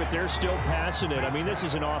big, but they're still passing it. I mean, this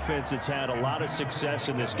is an offense that's had a lot of success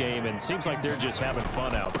in this game, and it seems like they're just having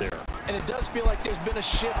fun out there. And it does feel like there's been a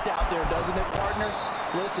shift out there, doesn't it,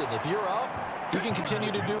 partner? Listen, if you're up, you can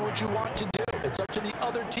continue to do what you want to do. It's up to the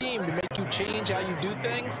other team to make you change how you do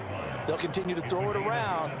things. They'll continue to throw it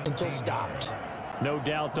around until stopped. No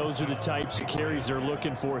doubt those are the types of carries they're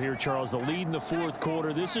looking for here, Charles. The lead in the fourth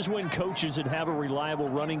quarter. This is when coaches that have a reliable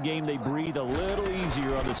running game, they breathe a little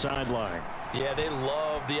easier on the sideline. Yeah, they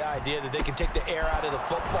love the idea that they can take the air out of the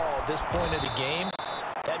football at this point of the game.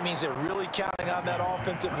 That means they're really counting on that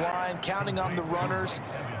offensive line, counting on the runners,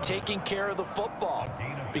 taking care of the football.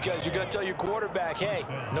 Because you're going to tell your quarterback, hey,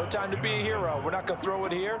 no time to be a hero. We're not going to throw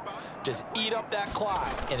it here. Just eat up that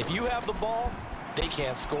clock. And if you have the ball, they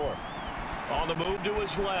can't score. On the move to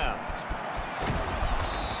his left.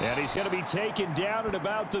 And he's going to be taken down at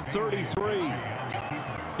about the 33.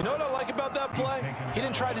 You know what I like about that play? He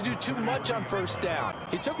didn't try to do too much on first down.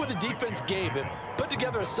 He took what the defense gave him, put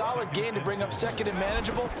together a solid gain to bring up second and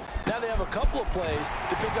manageable. Now they have a couple of plays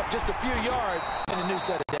to pick up just a few yards and a new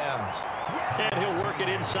set of downs. And he'll work it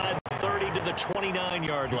inside the 30 to the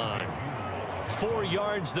 29-yard line. 4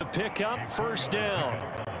 yards the pickup, first down.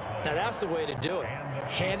 Now that's the way to do it.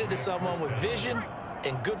 Hand it to someone with vision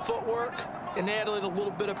and good footwork, and add in a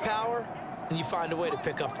little bit of power, and you find a way to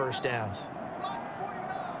pick up first downs.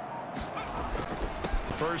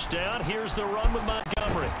 First down, here's the run with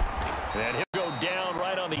Montgomery. And he'll go down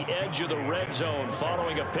right on the edge of the red zone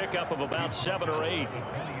following a pickup of about 7 or 8.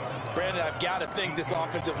 Brandon, I've got to think this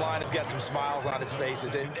offensive line has got some smiles on its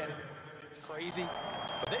faces. And crazy,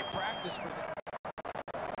 but they practice for that.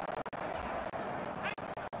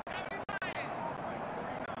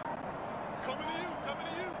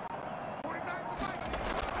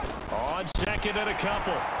 On second and a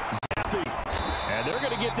couple. Zappy. And they're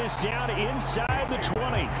going to get this down inside the 20.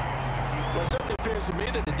 Well, it certainly appears to me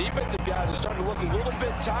that the defensive guys are starting to look a little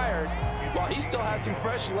bit tired while he still has some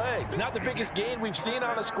fresh legs. Not the biggest gain we've seen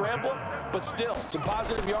on a scramble, but still some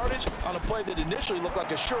positive yardage on a play that initially looked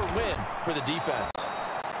like a sure win for the defense.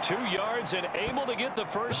 2 yards and able to get the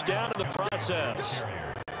first down in the process.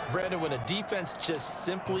 Brandon, when a defense just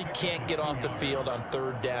simply can't get off the field on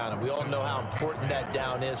third down, and we all know how important that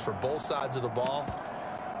down is for both sides of the ball,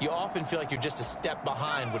 you often feel like you're just a step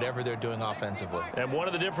behind whatever they're doing offensively. And one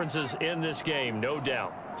of the differences in this game, no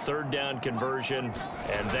doubt, third down conversion,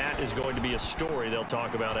 and that is going to be a story they'll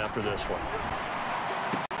talk about after this one.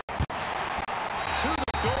 To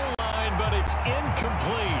the goal line, but it's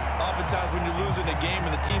incomplete. Oftentimes when you're losing a game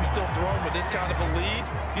and the team's still throwing with this kind of a lead,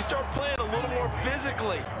 you start playing a little more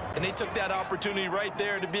physically. And they took that opportunity right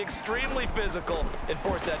there to be extremely physical and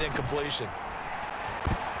force that incompletion.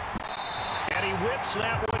 And he whips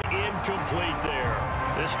that one incomplete there.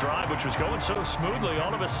 This drive, which was going so smoothly,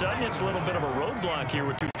 all of a sudden it's a little bit of a roadblock here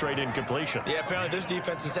with 2 straight incompletions. Yeah, apparently this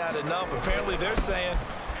defense has had enough. Apparently they're saying,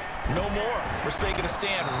 no more. We're making a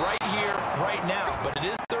stand right here, right now. But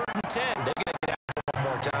it is 3rd and 10. They're going to get after it one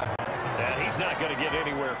more time. And he's not going to get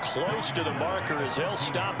anywhere close to the marker as they'll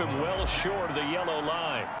stop him well short of the yellow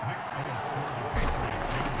line.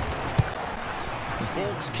 The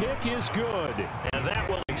Folks' kick is good. And that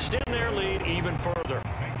will extend their lead even further.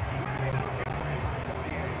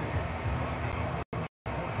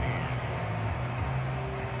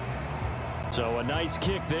 So a nice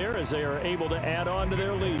kick there as they are able to add on to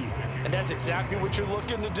their lead. And that's exactly what you're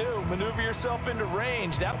looking to do. Maneuver yourself into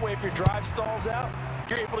range. That way, if your drive stalls out,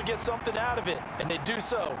 you're able to get something out of it. And they do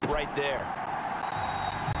so right there.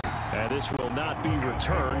 And this will not be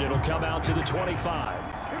returned. It'll come out to the 25.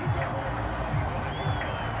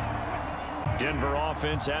 Denver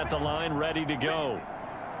offense at the line, ready to go.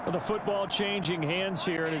 Well, the football changing hands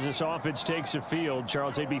here, and as this offense takes the field,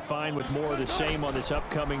 Charles, they'd be fine with more of the same on this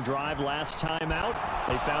upcoming drive. Last time out,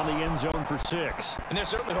 they found the end zone for 6. And they're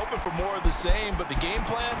certainly hoping for more of the same, but the game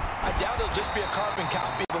plan, I doubt it'll just be a carbon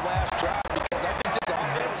copy of the last drive, because I think this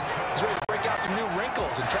offense is ready to break out some new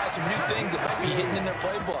wrinkles and try some new things that might be hidden in their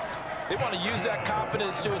playbook. They want to use that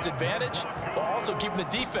confidence to its advantage, while also keeping the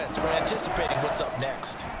defense from anticipating what's up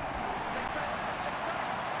next.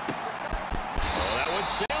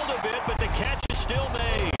 Sailed a bit, but the catch is still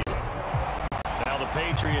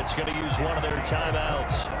Patriots going to use one of their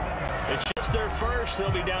timeouts. It's just their first.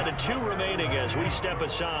 They'll be down to 2 remaining as we step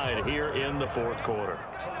aside here in the fourth quarter.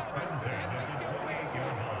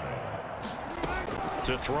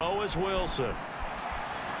 To throw is Wilson.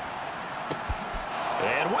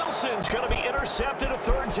 And Wilson's going to be intercepted a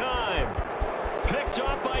 3rd time. Picked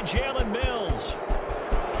off by Jalen Mills.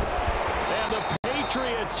 And the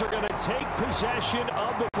Patriots are going to take possession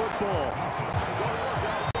of the football.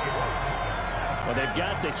 Well, they've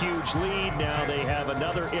got the huge lead. Now they have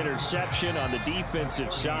another interception on the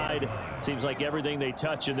defensive side. Seems like everything they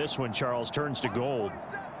touch in this one, Charles, turns to gold.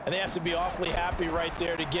 And they have to be awfully happy right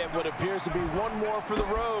there to get what appears to be one more for the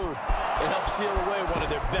road. It helps seal away one of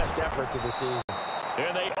their best efforts of the season.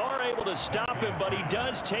 And they are able to stop him, but he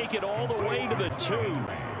does take it all the way to the 2.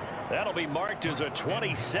 That'll be marked as a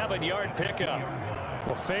 27-yard pickup.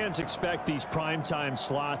 Well, fans expect these primetime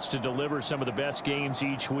slots to deliver some of the best games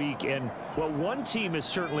each week. And, well, one team has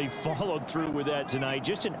certainly followed through with that tonight.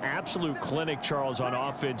 Just an absolute clinic, Charles, on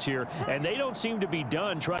offense here. And they don't seem to be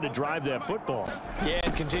done trying to drive that football. Yeah,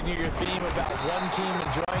 and continue your theme about one team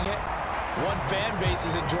enjoying it. One fan base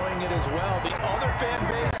is enjoying it as well. The other fan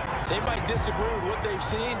base, they might disagree with what they've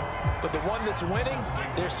seen, but the one that's winning,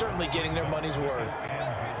 they're certainly getting their money's worth.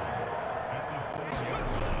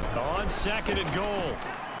 On 2nd and goal,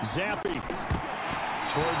 Zappi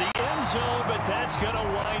toward the end zone, but that's going to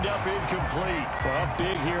wind up incomplete. Well, up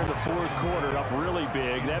big here in the fourth quarter, up really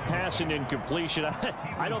big. That pass and incompletion,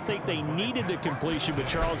 I don't think they needed the completion, but,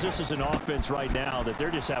 Charles, this is an offense right now that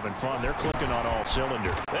they're just having fun. They're clicking on all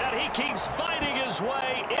cylinders. And he keeps fighting his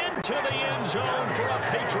way into the end zone for a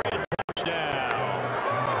Patriot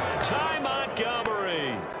touchdown. Ty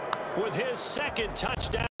Montgomery with his 2nd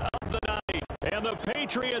touchdown of the night. And the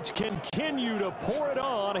Patriots continue to pour it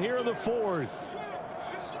on here in the 4th.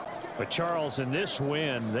 But, Charles, in this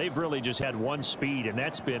win, they've really just had one speed, and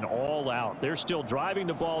that's been all out. They're still driving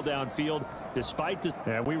the ball downfield despite the...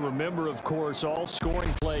 And we remember, of course, all scoring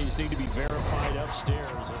plays need to be verified upstairs.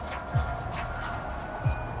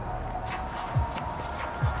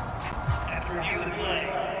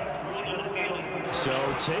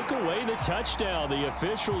 So take away the touchdown. The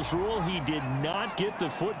officials rule he did not get the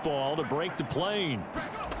football to break the plane.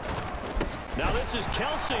 Now this is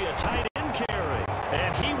Kelsey, a tight end carry.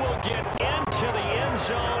 And he will get into the end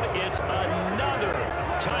zone. It's another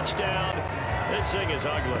touchdown. This thing is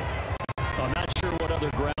ugly. I'm not sure what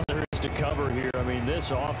other ground there is to cover here. I mean,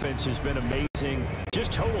 this offense has been amazing.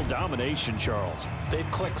 Just total domination, Charles. They've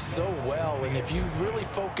clicked so well, and if you really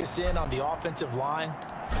focus in on the offensive line,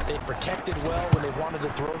 they've protected well when they wanted to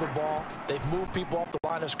throw the ball. They've moved people off the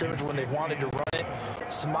line of scrimmage when they've wanted to run it.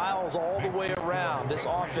 Smiles all the way around. This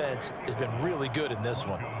offense has been really good in this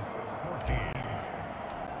one.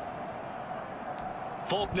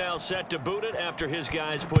 Folk now set to boot it after his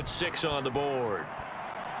guys put 6 on the board.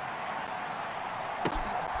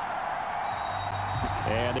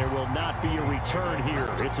 And there will not be a return here.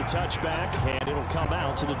 It's a touchback, and it'll come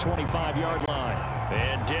out to the 25-yard line.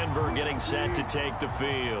 And Denver getting set to take the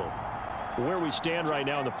field. Where we stand right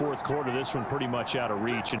now in the fourth quarter, this one pretty much out of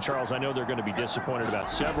reach. And, Charles, I know they're going to be disappointed about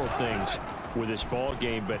several things with this ball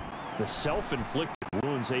game, but the self-inflicted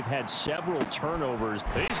wounds, they've had several turnovers.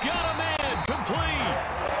 He's got a man, complete.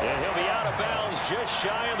 And he'll be out of bounds just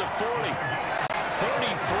shy of the 40.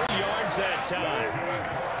 33 yards that time.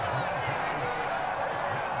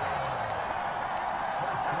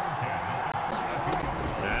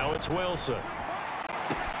 Now it's Wilson.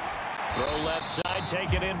 Throw left side,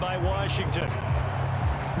 taken in by Washington.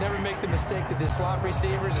 Never make the mistake that the slot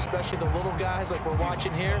receivers, especially the little guys like we're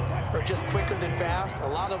watching here, are just quicker than fast. A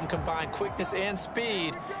lot of them combine quickness and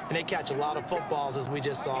speed, and they catch a lot of footballs, as we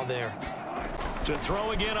just saw there. To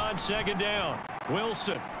throw again on 2nd down,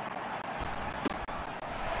 Wilson.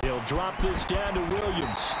 He'll drop this down to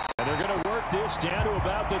Williams. And they're going to work this down to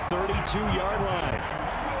about the 32-yard line.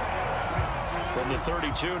 From the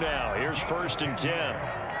 32 now, here's 1st and 10.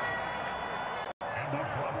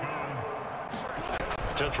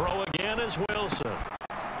 To throw again is Wilson.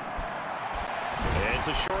 It's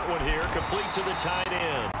a short one here, complete to the tight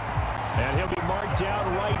end. And he'll be marked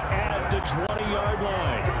down right at the 20-yard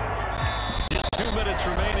line. Just 2 minutes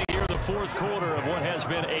remaining here in the fourth quarter of what has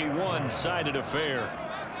been a one-sided affair.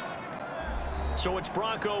 So it's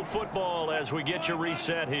Bronco football as we get you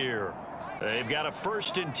reset here. They've got a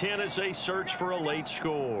 1st and 10 as they search for a late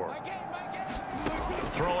score.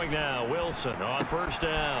 Throwing now, Wilson on 1st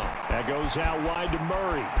down. That goes out wide to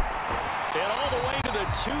Murray. And all the way to the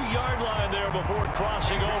 2-yard line there before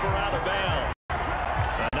crossing over out of bounds.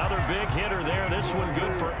 Another big hitter there. This one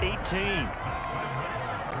good for 18.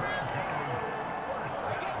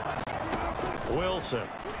 Wilson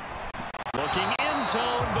Looking end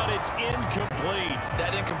zone, but it's incomplete.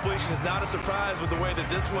 That incompletion is not a surprise with the way that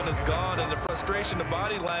this one has gone, and the frustration, the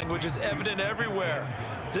body language is evident everywhere.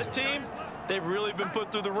 This team, they've really been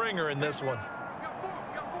put through the ringer in this one.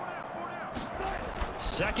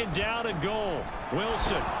 Second down and goal.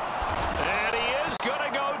 Wilson. And he is going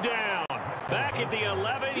to go down. Back at the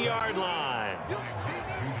 11-yard line.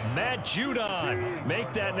 Matt Judon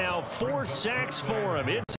make that now 4 sacks for him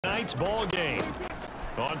in tonight's ball game.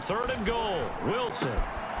 On third and goal, Wilson.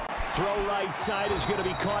 Throw right side is going to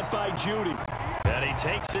be caught by Judy. And he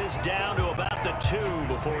takes this down to about the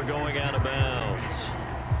 2 before going out of bounds.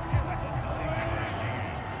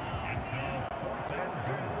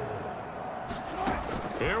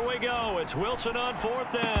 Here we go. It's Wilson on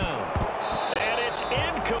fourth down. And it's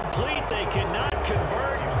incomplete. They cannot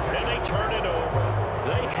convert, and they turn it over.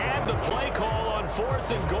 They had the play call on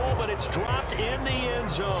fourth and goal, but it's dropped in the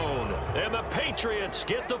end zone. And the Patriots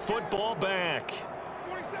get the football back.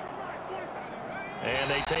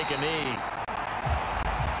 And they take a knee.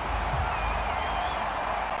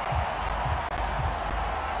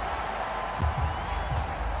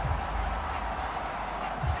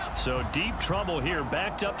 So deep trouble here,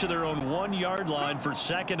 backed up to their own 1-yard line for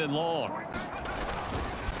second and long.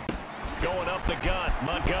 Going up the gut,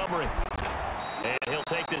 Montgomery. And he'll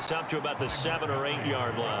take this up to about the 7 or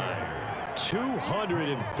 8-yard line.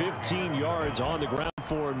 215 yards on the ground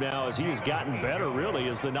for him now as he has gotten better, really,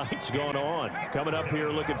 as the night's gone on. Coming up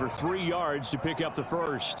here looking for 3 yards to pick up the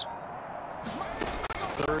first.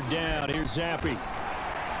 Third down, here's Zappi.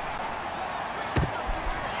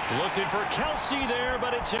 Looking for Kelsey there,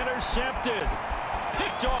 but it's intercepted.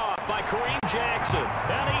 Picked off by Kareem Jackson.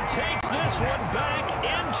 And he takes this one back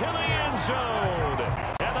into the end zone.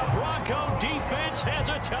 And the Bronco defense has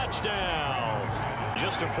a touchdown.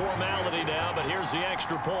 Just a formality now, but here's the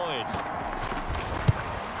extra point.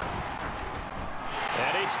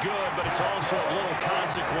 And it's good, but it's also of little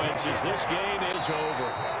consequences. This game is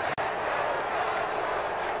over.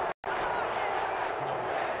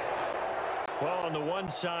 Well, on the one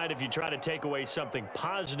side, if you try to take away something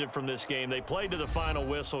positive from this game, they played to the final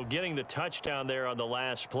whistle, getting the touchdown there on the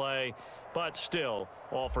last play, but still,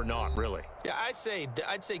 all for naught, really. Yeah, I'd say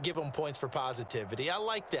give them points for positivity. I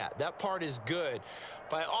like that. That part is good.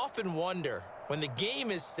 But I often wonder, when the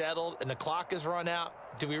game is settled and the clock is run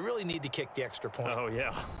out, do we really need to kick the extra point? Oh,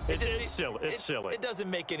 yeah. It's silly. It's silly. It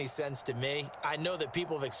doesn't make any sense to me. I know that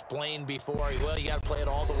people have explained before, well, you got to play it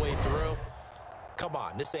all the way through. Come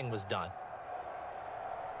on, this thing was done.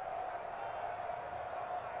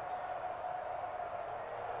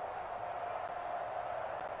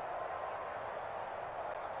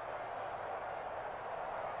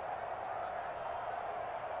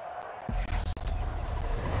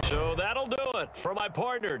 So that'll do it for my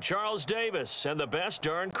partner, Charles Davis, and the best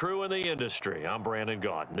darn crew in the industry. I'm Brandon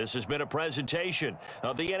Gaudin. This has been a presentation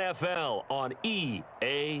of the NFL on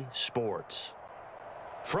EA Sports.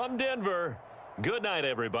 From Denver, good night,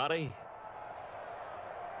 everybody.